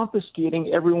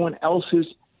confiscating everyone else's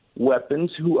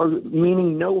weapons who are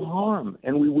meaning no harm.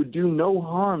 And we would do no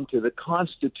harm to the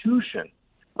Constitution,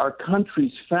 our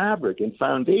country's fabric and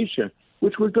foundation,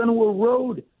 which we're going to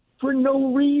erode for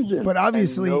no reason. But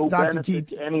obviously, no Dr. Keith,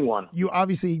 to anyone. You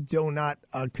obviously do not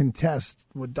contest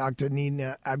what Dr.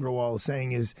 Nina Agrawal is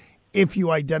saying is if you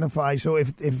identify, so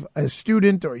if a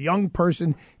student or a young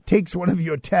person takes one of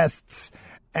your tests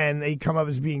and they come up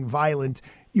as being violent,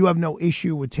 you have no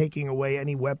issue with taking away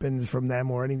any weapons from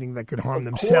them or anything that could harm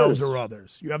themselves or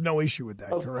others. You have no issue with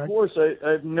that, correct? Of course, I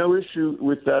have no issue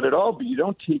with that at all, but you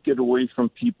don't take it away from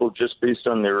people just based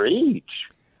on their age.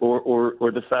 Or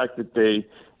the fact that they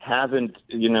haven't,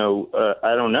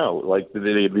 I don't know, like they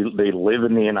live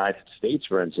in the United States,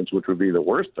 for instance, which would be the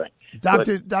worst thing.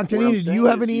 Dr. Nina, do you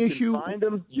have any issue? You can find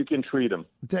them, you can treat them.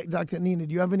 Dr. Nina,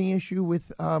 do you have any issue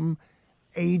with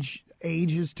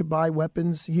ages to buy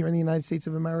weapons here in the United States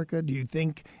of America? Do you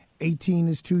think 18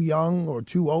 is too young or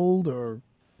too old, or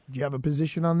do you have a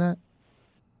position on that?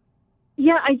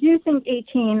 Yeah, I do think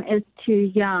 18 is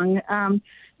too young.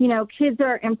 Kids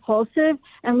are impulsive,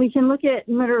 and we can look at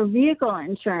motor vehicle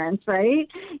insurance, right?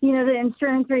 The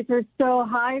insurance rates are so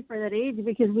high for that age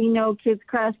because we know kids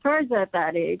crash cars at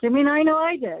that age. I mean, I know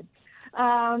I did.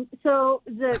 So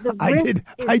the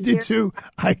I did too.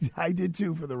 I did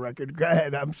too, for the record. Go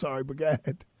ahead. I'm sorry, but go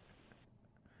ahead.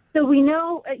 So we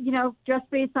know, just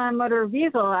based on motor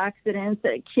vehicle accidents,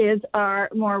 that kids are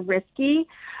more risky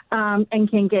and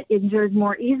can get injured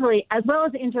more easily, as well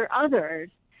as injure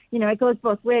others. It goes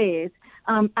both ways.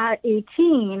 At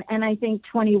 18, and I think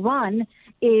 21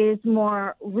 is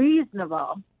more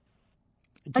reasonable.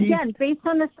 Keith, again, based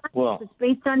on the science, it's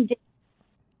based on data.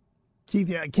 Keith,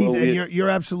 and you're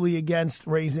absolutely against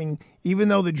raising, even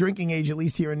though the drinking age, at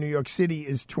least here in New York City,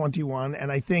 is 21.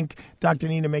 And I think Dr.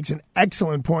 Nina makes an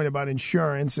excellent point about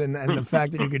insurance and the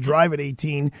fact that you could drive at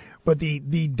 18. But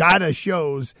the data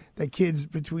shows that kids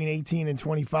between 18 and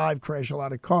 25 crash a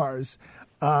lot of cars.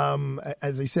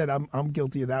 As I said, I'm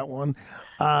guilty of that one.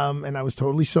 And I was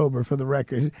totally sober, for the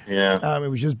record. Yeah. It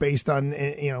was just based on,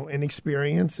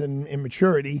 inexperience and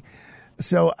immaturity.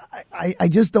 So I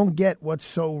just don't get what's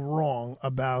so wrong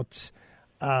about,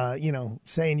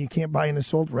 saying you can't buy an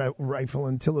assault rifle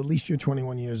until at least you're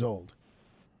 21 years old.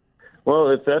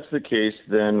 Well, if that's the case,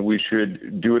 then we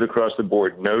should do it across the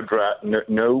board.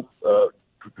 No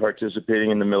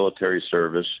participating in the military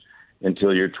service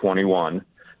until you're 21.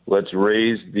 Let's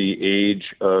raise the age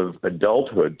of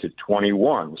adulthood to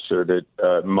 21 so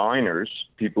that minors,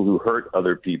 people who hurt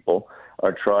other people,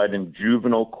 are tried in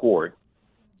juvenile court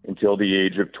until the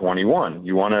age of 21.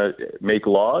 You want to make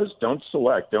laws? Don't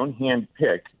select, don't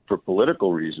handpick for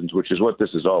political reasons, which is what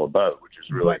this is all about, which is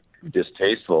really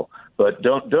distasteful. But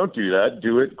don't do that.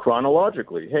 Do it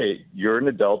chronologically. Hey, you're an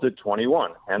adult at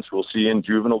 21. Hence, we'll see you in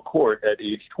juvenile court at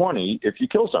age 20 if you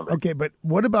kill somebody. Okay, but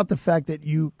what about the fact that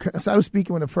because I was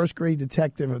speaking with a first-grade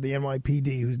detective of the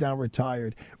NYPD who's now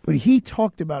retired, but he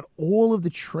talked about all of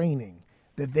the training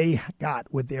that they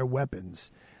got with their weapons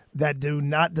that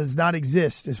does not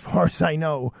exist, as far as I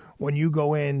know, when you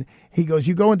go in. He goes,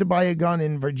 you go in to buy a gun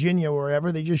in Virginia or wherever,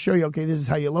 they just show you, okay, this is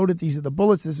how you load it, these are the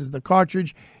bullets, this is the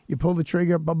cartridge, you pull the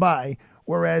trigger, bye-bye.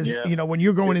 Whereas, when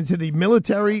you're going into the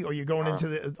military or you're going into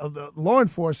the law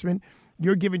enforcement,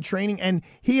 you're given training. And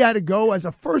he had to go as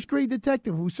a first-grade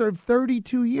detective who served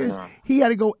 32 years. He had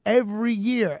to go every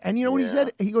year. And you know what he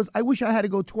said? He goes, I wish I had to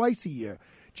go twice a year.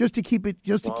 Just to keep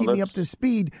me up to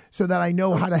speed so that I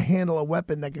know how to handle a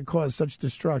weapon that could cause such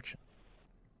destruction.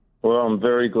 Well, I'm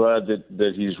very glad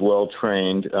that he's well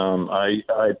trained.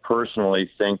 I personally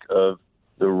think of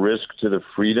the risk to the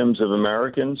freedoms of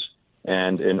Americans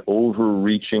and an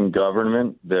overreaching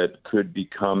government that could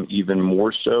become even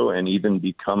more so and even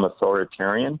become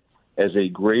authoritarian as a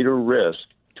greater risk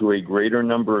to a greater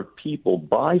number of people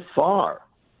by far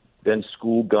than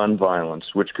school gun violence,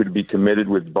 which could be committed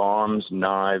with bombs,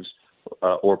 knives,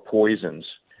 or poisons.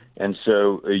 And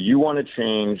so you want to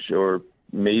change, or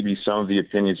maybe some of the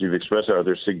opinions you've expressed,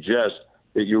 Arthur, suggest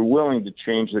that you're willing to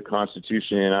change the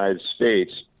Constitution of the United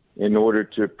States in order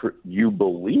to, you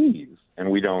believe, and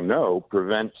we don't know,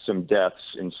 prevent some deaths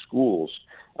in schools.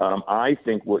 I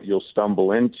think what you'll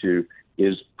stumble into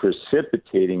is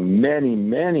precipitating many,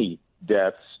 many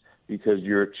deaths because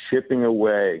you're chipping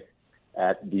away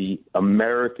at the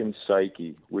American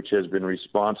psyche, which has been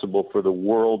responsible for the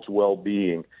world's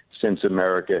well-being since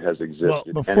America has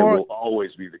existed, and it will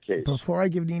always be the case. Before I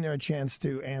give Nina a chance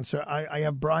to answer, I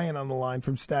have Brian on the line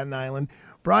from Staten Island.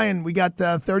 Brian, we got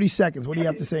 30 seconds. What do you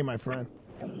have to say, my friend?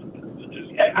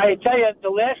 I tell you, the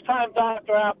last time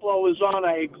Dr. Applo was on,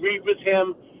 I agreed with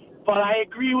him, but I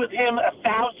agree with him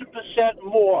 1,000%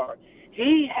 more.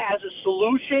 He has a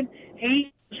solution.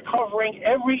 He is covering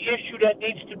every issue that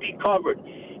needs to be covered.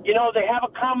 You know, they have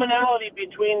a commonality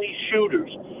between these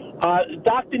shooters.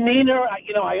 Dr. Nina,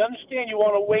 I understand you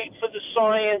want to wait for the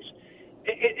science.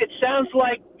 It sounds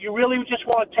like you really just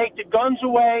want to take the guns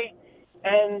away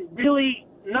and really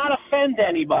not offend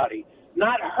anybody,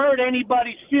 not hurt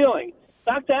anybody's feelings.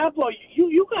 Dr. Applo,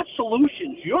 you got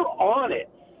solutions. You're on it.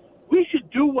 We should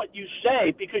do what you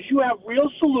say because you have real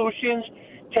solutions,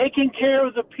 taking care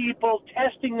of the people,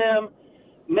 testing them,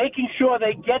 making sure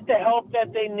they get the help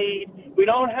that they need. We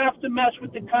don't have to mess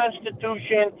with the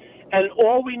Constitution, and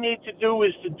all we need to do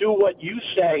is to do what you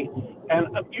say. And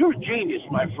you're a genius,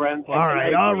 my friend. All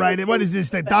right. And what is this,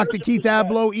 the Dr. Keith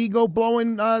Abloh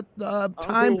ego-blowing time?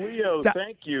 Uncle Leo,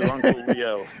 thank you, Uncle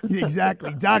Leo.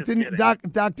 Exactly.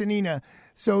 Dr. Nina,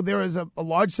 so there is a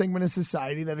large segment of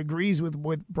society that agrees with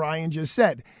what Brian just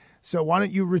said. So why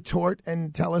don't you retort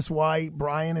and tell us why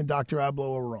Brian and Dr.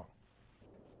 Abloh are wrong?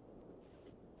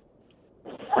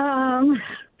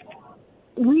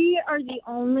 We are the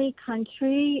only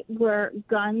country where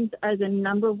guns are the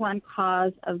number one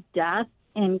cause of death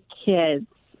in kids.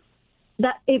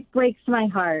 That it breaks my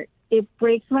heart. It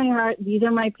breaks my heart. These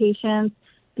are my patients.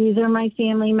 These are my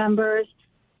family members.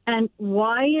 And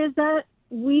why is that?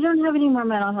 We don't have any more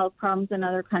mental health problems in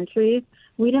other countries.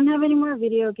 We don't have any more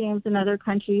video games in other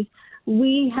countries.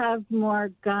 We have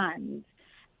more guns.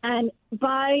 And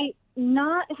by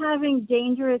not having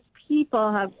dangerous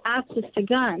people have access to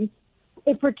guns,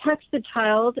 it protects the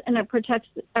child and it protects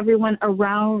everyone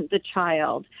around the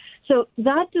child. So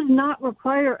that does not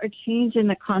require a change in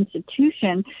the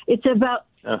Constitution. It's about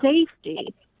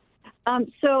safety. I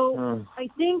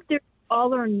think there's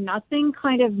all or nothing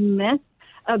kind of myth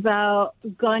about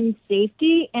gun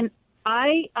safety. And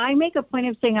I make a point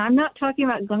of saying I'm not talking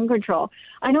about gun control.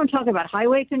 I don't talk about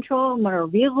highway control, motor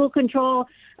vehicle control,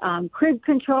 crib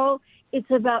control. It's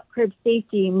about crib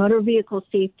safety, motor vehicle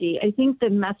safety. I think the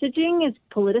messaging is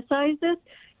politicized.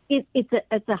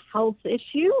 It's a health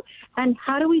issue, and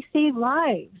how do we save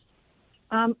lives?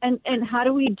 And how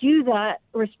do we do that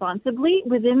responsibly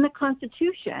within the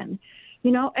Constitution?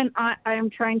 And I am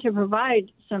trying to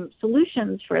provide some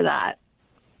solutions for that.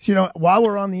 So, while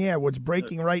we're on the air, what's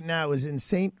breaking right now is in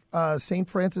St.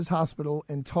 Francis Hospital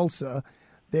in Tulsa,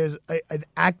 there's an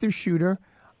active shooter.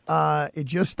 It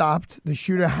just stopped. The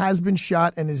shooter has been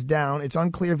shot and is down. It's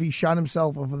unclear if he shot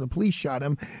himself or if the police shot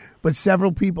him, but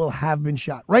several people have been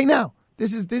shot right now.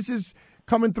 This is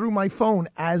coming through my phone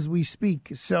as we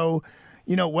speak. So,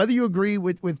 whether you agree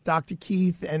with Dr.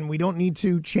 Keith, and we don't need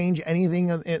to change anything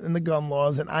in the gun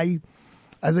laws, and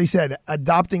as I said,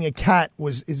 adopting a cat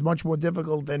is much more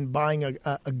difficult than buying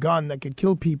a gun that could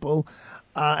kill people.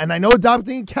 And I know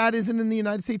adopting a cat isn't in the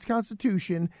United States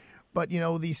Constitution, but,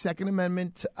 the Second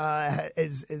Amendment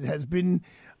has been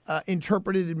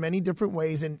interpreted in many different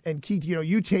ways. And Keith,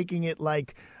 you taking it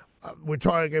like we're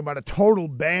talking about a total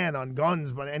ban on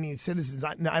guns by any citizens.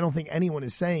 I don't think anyone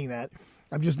is saying that.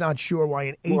 I'm just not sure why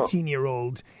an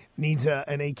 18-year-old needs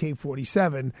an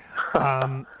AK-47.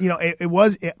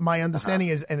 My understanding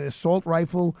is an assault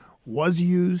rifle was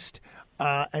used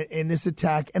in this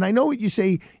attack. And I know what you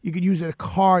say, you could use a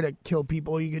car to kill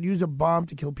people, or you could use a bomb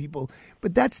to kill people,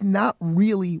 but that's not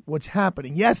really what's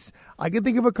happening. Yes, I can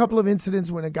think of a couple of incidents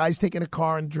when a guy's taken a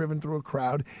car and driven through a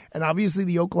crowd, and obviously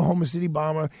the Oklahoma City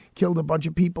bomber killed a bunch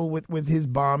of people with his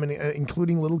bomb, and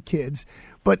including little kids.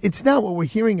 But it's not what we're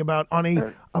hearing about on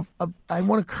a I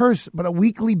want to curse, but a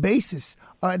weekly basis,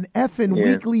 an effing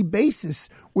weekly basis.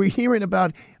 We're hearing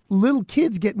about little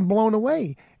kids getting blown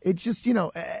away. It's just,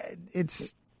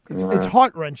 it's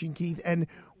heart-wrenching, Keith, and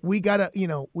we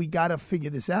gotta figure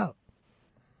this out.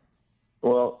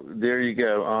 Well, there you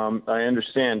go. I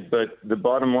understand, but the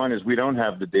bottom line is we don't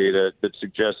have the data that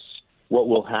suggests what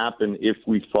will happen if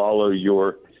we follow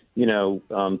your,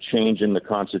 change in the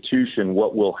Constitution.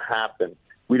 What will happen?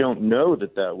 We don't know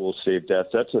that will save deaths.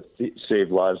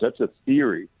 Save lives. That's a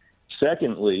theory.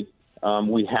 Secondly,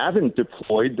 we haven't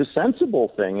deployed the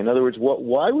sensible thing. In other words,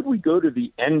 why would we go to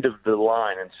the end of the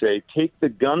line and say, take the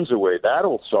guns away?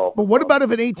 That'll solve. But what about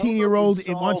if an 18-year-old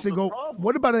wants to go?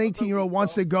 What about an 18-year-old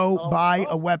wants to go buy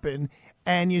a weapon,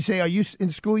 and you say, "Are you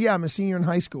in school?" "Yeah, I'm a senior in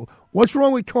high school." What's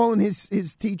wrong with calling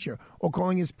his teacher or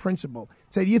calling his principal?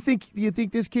 Say, do you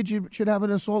think this kid should have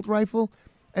an assault rifle?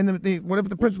 And what if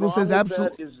the principal says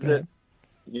absolutely?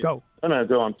 Go. No,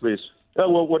 go on, please.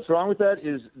 Well, what's wrong with that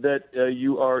is that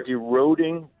you are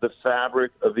eroding the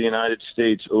fabric of the United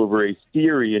States over a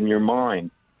theory in your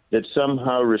mind that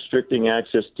somehow restricting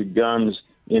access to guns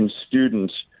in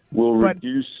students will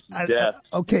reduce death.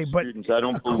 Okay, but I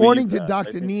don't according to that.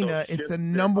 Dr. Nina, it's the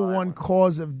number one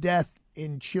cause of death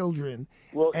in children.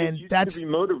 Well, and it used that's to be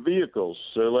motor vehicles,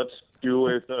 so let's do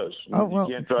away with those. You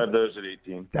can't drive those at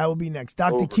 18. That will be next.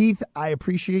 Dr. Keith, I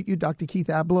appreciate you. Dr. Keith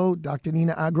Abloh, Dr.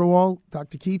 Nina Agrawal.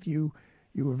 Dr. Keith, you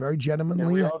were very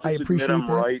gentlemanly. I appreciate I'm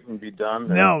that. right and be done.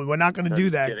 No, we're not going to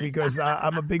do that because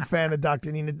I'm a big fan of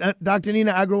Dr. Nina. Dr.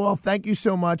 Nina Agrawal, thank you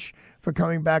so much for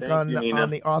coming back on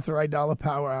the Arthur Aidala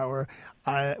Power Hour.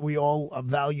 We all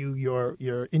value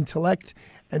your intellect.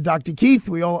 And Dr. Keith,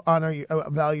 we all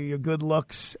value your good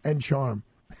looks and charm.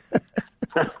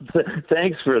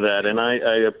 Thanks for that, and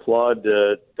I applaud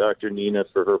Dr. Nina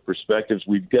for her perspectives.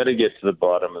 We've got to get to the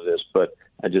bottom of this, but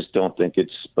I just don't think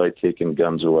it's by taking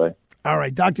guns away. All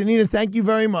right, Dr. Nina, thank you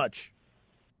very much.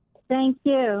 Thank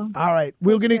you. All right,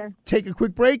 we're going to take a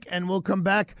quick break, and we'll come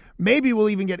back. Maybe we'll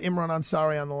even get Imran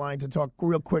Ansari on the line to talk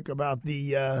real quick about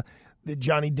the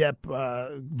Johnny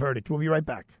Depp verdict. We'll be right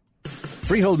back.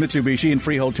 Freehold Mitsubishi in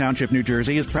Freehold Township, New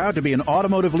Jersey is proud to be an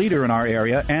automotive leader in our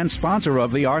area and sponsor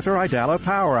of the Arthur Aidala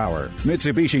Power Hour.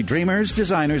 Mitsubishi dreamers,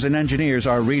 designers, and engineers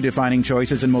are redefining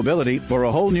choices in mobility for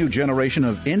a whole new generation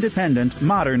of independent,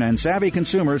 modern, and savvy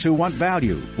consumers who want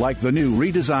value, like the new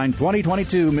redesigned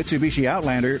 2022 Mitsubishi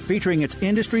Outlander featuring its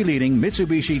industry-leading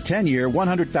Mitsubishi 10-year,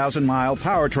 100,000-mile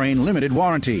powertrain limited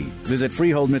warranty. Visit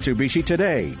Freehold Mitsubishi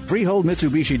today,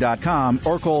 freeholdmitsubishi.com,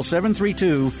 or call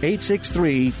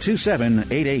 732-863-2788.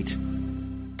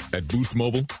 At Boost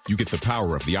Mobile, you get the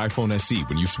power of the iPhone SE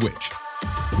when you switch,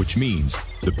 which means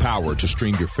the power to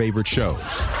stream your favorite shows,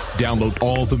 download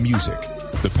all the music,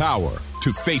 the power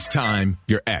to FaceTime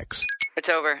your ex. It's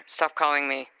over. Stop calling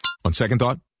me. On second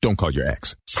thought, don't call your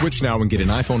ex. Switch now and get an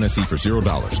iPhone SE for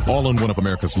 $0, all on one of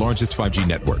America's largest 5G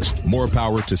networks. More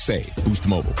power to save. Boost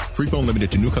Mobile. Free phone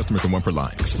limited to new customers and one per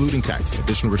line, excluding tax.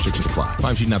 Additional restrictions apply.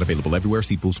 5G not available everywhere.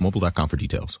 See boostmobile.com for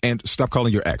details. And stop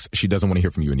calling your ex. She doesn't want to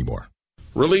hear from you anymore.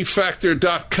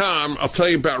 ReliefFactor.com. I'll tell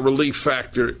you about Relief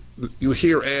Factor. You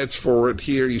hear ads for it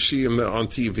here. You see them on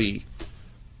TV.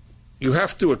 You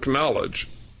have to acknowledge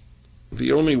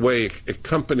the only way a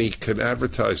company could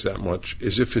advertise that much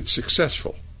is if it's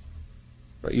successful.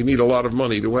 You need a lot of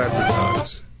money to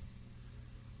advertise.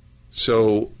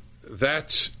 So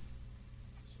that's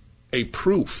a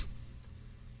proof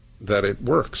that it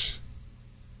works.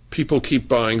 People keep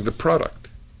buying the product.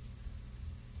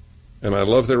 And I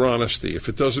love their honesty. If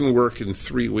it doesn't work in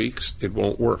 3 weeks, it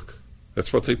won't work.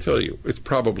 That's what they tell you. It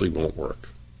probably won't work.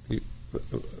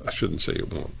 I shouldn't say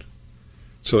it won't.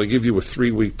 So they give you a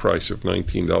 3-week price of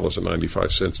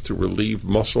 $19.95 to relieve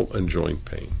muscle and joint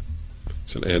pain.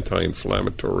 It's an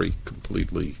anti-inflammatory,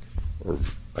 completely, or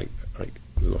there's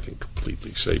nothing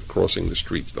completely safe. Crossing the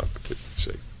street's not completely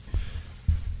safe.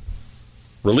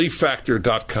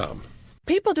 ReliefFactor.com.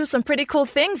 People do some pretty cool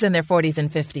things in their 40s and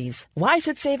 50s. Why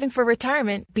should saving for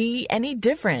retirement be any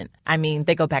different? I mean,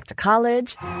 they go back to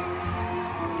college,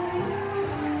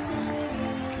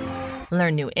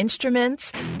 learn new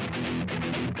instruments,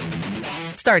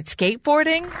 start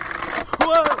skateboarding.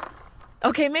 Whoa.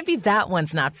 Okay, maybe that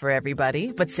one's not for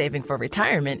everybody, but saving for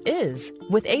retirement is.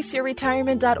 With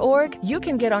aceyourretirement.org, you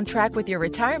can get on track with your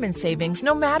retirement savings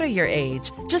no matter your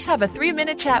age. Just have a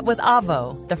 3-minute chat with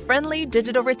Avo, the friendly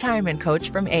digital retirement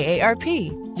coach from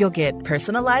AARP. You'll get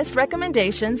personalized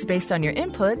recommendations based on your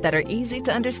input that are easy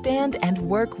to understand and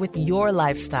work with your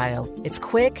lifestyle. It's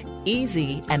quick,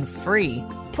 easy, and free.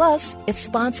 Plus, it's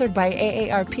sponsored by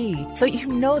AARP, so you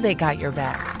know they got your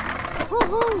back.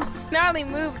 Gnarly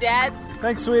move, Dad.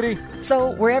 Thanks, sweetie.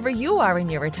 So wherever you are in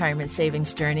your retirement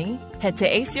savings journey, head to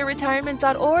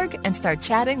aceyourretirement.org and start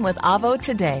chatting with Avo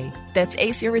today. That's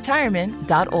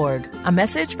aceyourretirement.org. A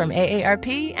message from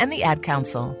AARP and the Ad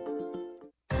Council.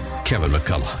 Kevin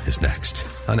McCullough is next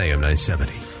on AM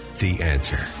 970. The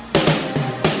Answer.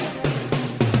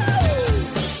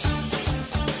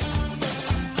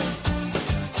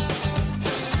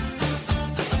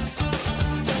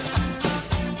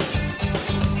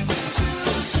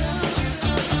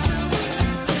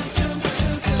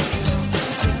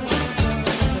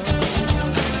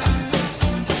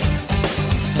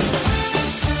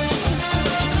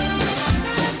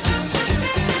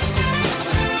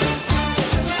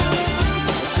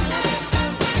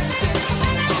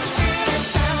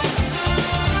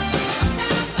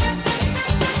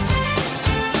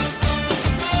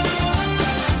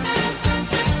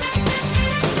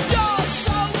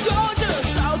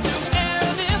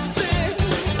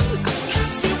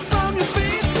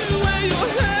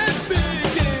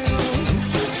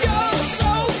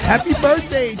 Happy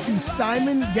birthday to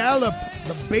Simon Gallup,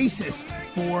 the bassist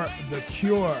for The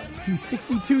Cure. He's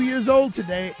 62 years old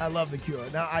today. I love The Cure.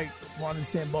 Now, I wanted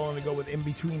Sam Bolen to go with In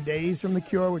Between Days from The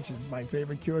Cure, which is my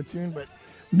favorite Cure tune, but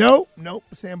nope.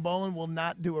 Sam Bolen will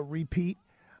not do a repeat.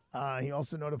 He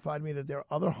also notified me that there are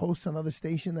other hosts on other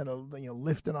stations that are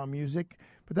lifting on music,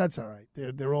 but that's all right.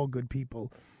 They're all good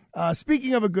people.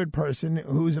 Speaking of a good person,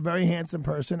 who's a very handsome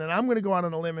person, and I'm going to go out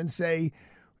on a limb and say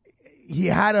he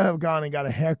had to have gone and got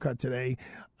a haircut today.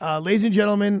 Ladies and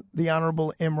gentlemen, the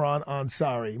Honorable Imran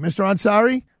Ansari. Mr.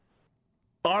 Ansari?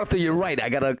 Arthur, you're right. I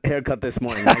got a haircut this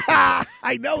morning.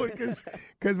 I know it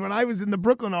because when I was in the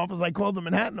Brooklyn office, I called the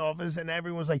Manhattan office, and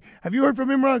everyone was like, have you heard from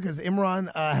Imran? Because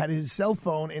Imran had his cell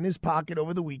phone in his pocket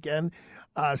over the weekend,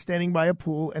 standing by a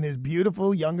pool, and his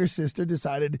beautiful younger sister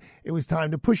decided it was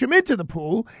time to push him into the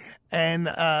pool, and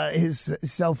his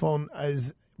cell phone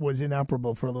was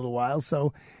inoperable for a little while.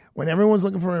 So when everyone was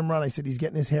looking for Imran, I said he's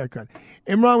getting his haircut.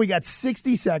 Imran, we got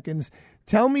 60 seconds.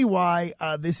 Tell me why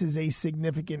this is a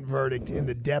significant verdict in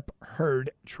the Depp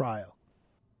Heard trial.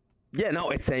 Yeah, no,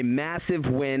 it's a massive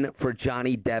win for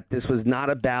Johnny Depp. This was not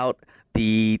about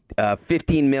the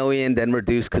 $15 million, then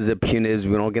reduced because of punitives.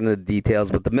 We don't get into the details,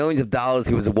 but the millions of dollars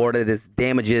he was awarded as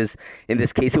damages in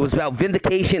this case. It was about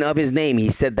vindication of his name.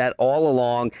 He said that all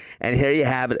along, and here you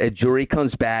have it. A jury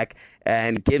comes back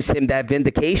and gives him that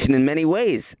vindication in many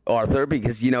ways, Arthur,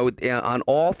 because, on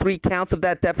all 3 counts of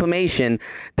that defamation,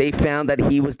 they found that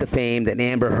he was defamed and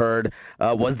Amber Heard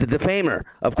was the defamer.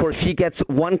 Of course, she gets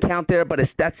 1 count there, but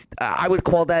I would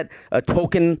call that a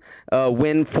token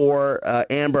win for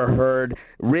Amber Heard.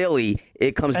 Really,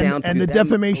 it comes down to... And the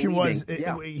defamation was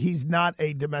he's not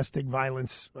a domestic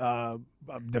violence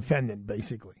defendant,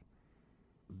 basically.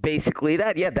 Basically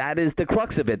that is the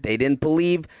crux of it. They didn't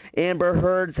believe Amber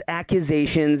Heard's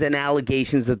accusations and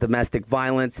allegations of domestic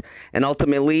violence, and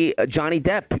ultimately Johnny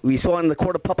Depp, we saw in the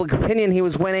court of public opinion he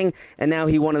was winning, and now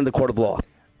he won in the court of law.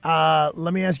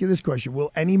 Let me ask you this question.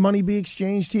 Will any money be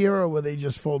exchanged here, or will they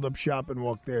just fold up shop and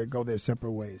go their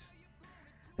separate ways?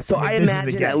 So I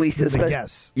imagine at least... This is a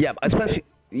guess. Yeah, especially...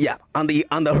 Yeah, on the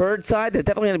Heard side, they're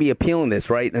definitely going to be appealing this,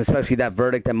 right? And especially that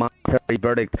verdict, that monetary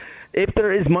verdict. If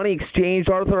there is money exchanged,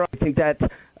 Arthur, I think that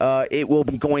it will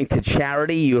be going to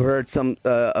charity. You heard some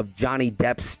of Johnny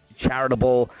Depp's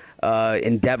charitable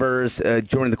endeavors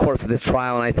during the course of this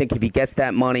trial, and I think if he gets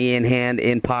that money in hand,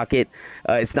 in pocket,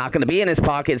 it's not going to be in his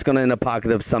pocket. It's going to be in the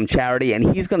pocket of some charity,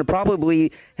 and he's going to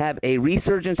probably have a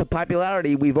resurgence of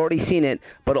popularity. We've already seen it,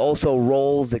 but also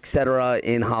roles, etc.,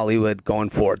 in Hollywood going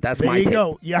forward. That's my take. There you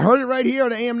go. You heard it right here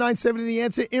on AM 970 The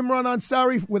Answer. Imran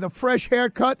Ansari with a fresh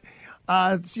haircut.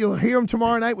 So you'll hear him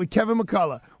tomorrow night with Kevin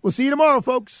McCullough. We'll see you tomorrow,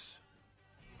 folks.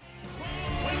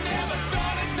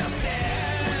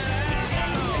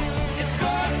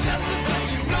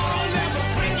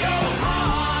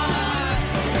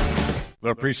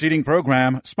 The preceding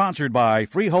program sponsored by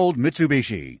Freehold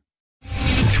Mitsubishi.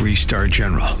 3-star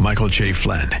general Michael J.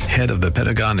 Flynn, head of the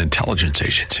Pentagon Intelligence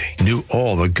Agency, knew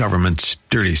all the government's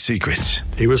dirty secrets.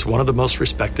 He was one of the most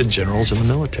respected generals in the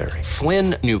military.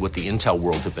 Flynn knew what the intel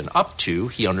world had been up to.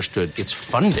 He understood its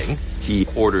funding. He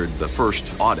ordered the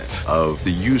first audit of the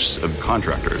use of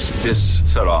contractors. This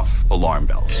set off alarm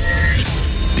bells.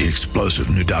 The explosive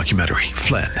new documentary,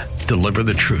 Flynn, Deliver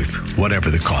the Truth, Whatever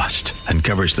the Cost,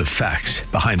 uncovers the facts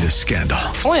behind this scandal.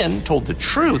 Flynn told the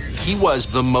truth. He was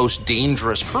the most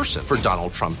dangerous person for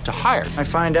Donald Trump to hire. I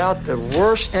find out the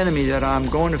worst enemy that I'm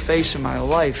going to face in my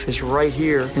life is right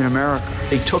here in America.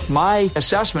 They took my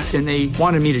assessment and they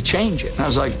wanted me to change it. And I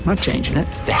was like, I'm not changing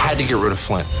it. They had to get rid of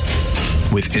Flynn.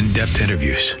 With in-depth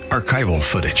interviews, archival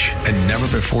footage, and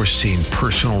never-before-seen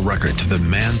personal records of the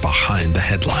man behind the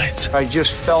headlines. I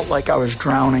just felt like I was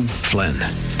drowning. Flynn,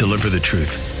 Deliver the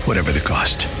Truth, Whatever the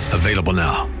Cost. Available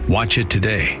now. Watch it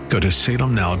today. Go to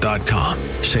salemnow.com.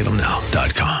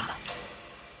 salemnow.com.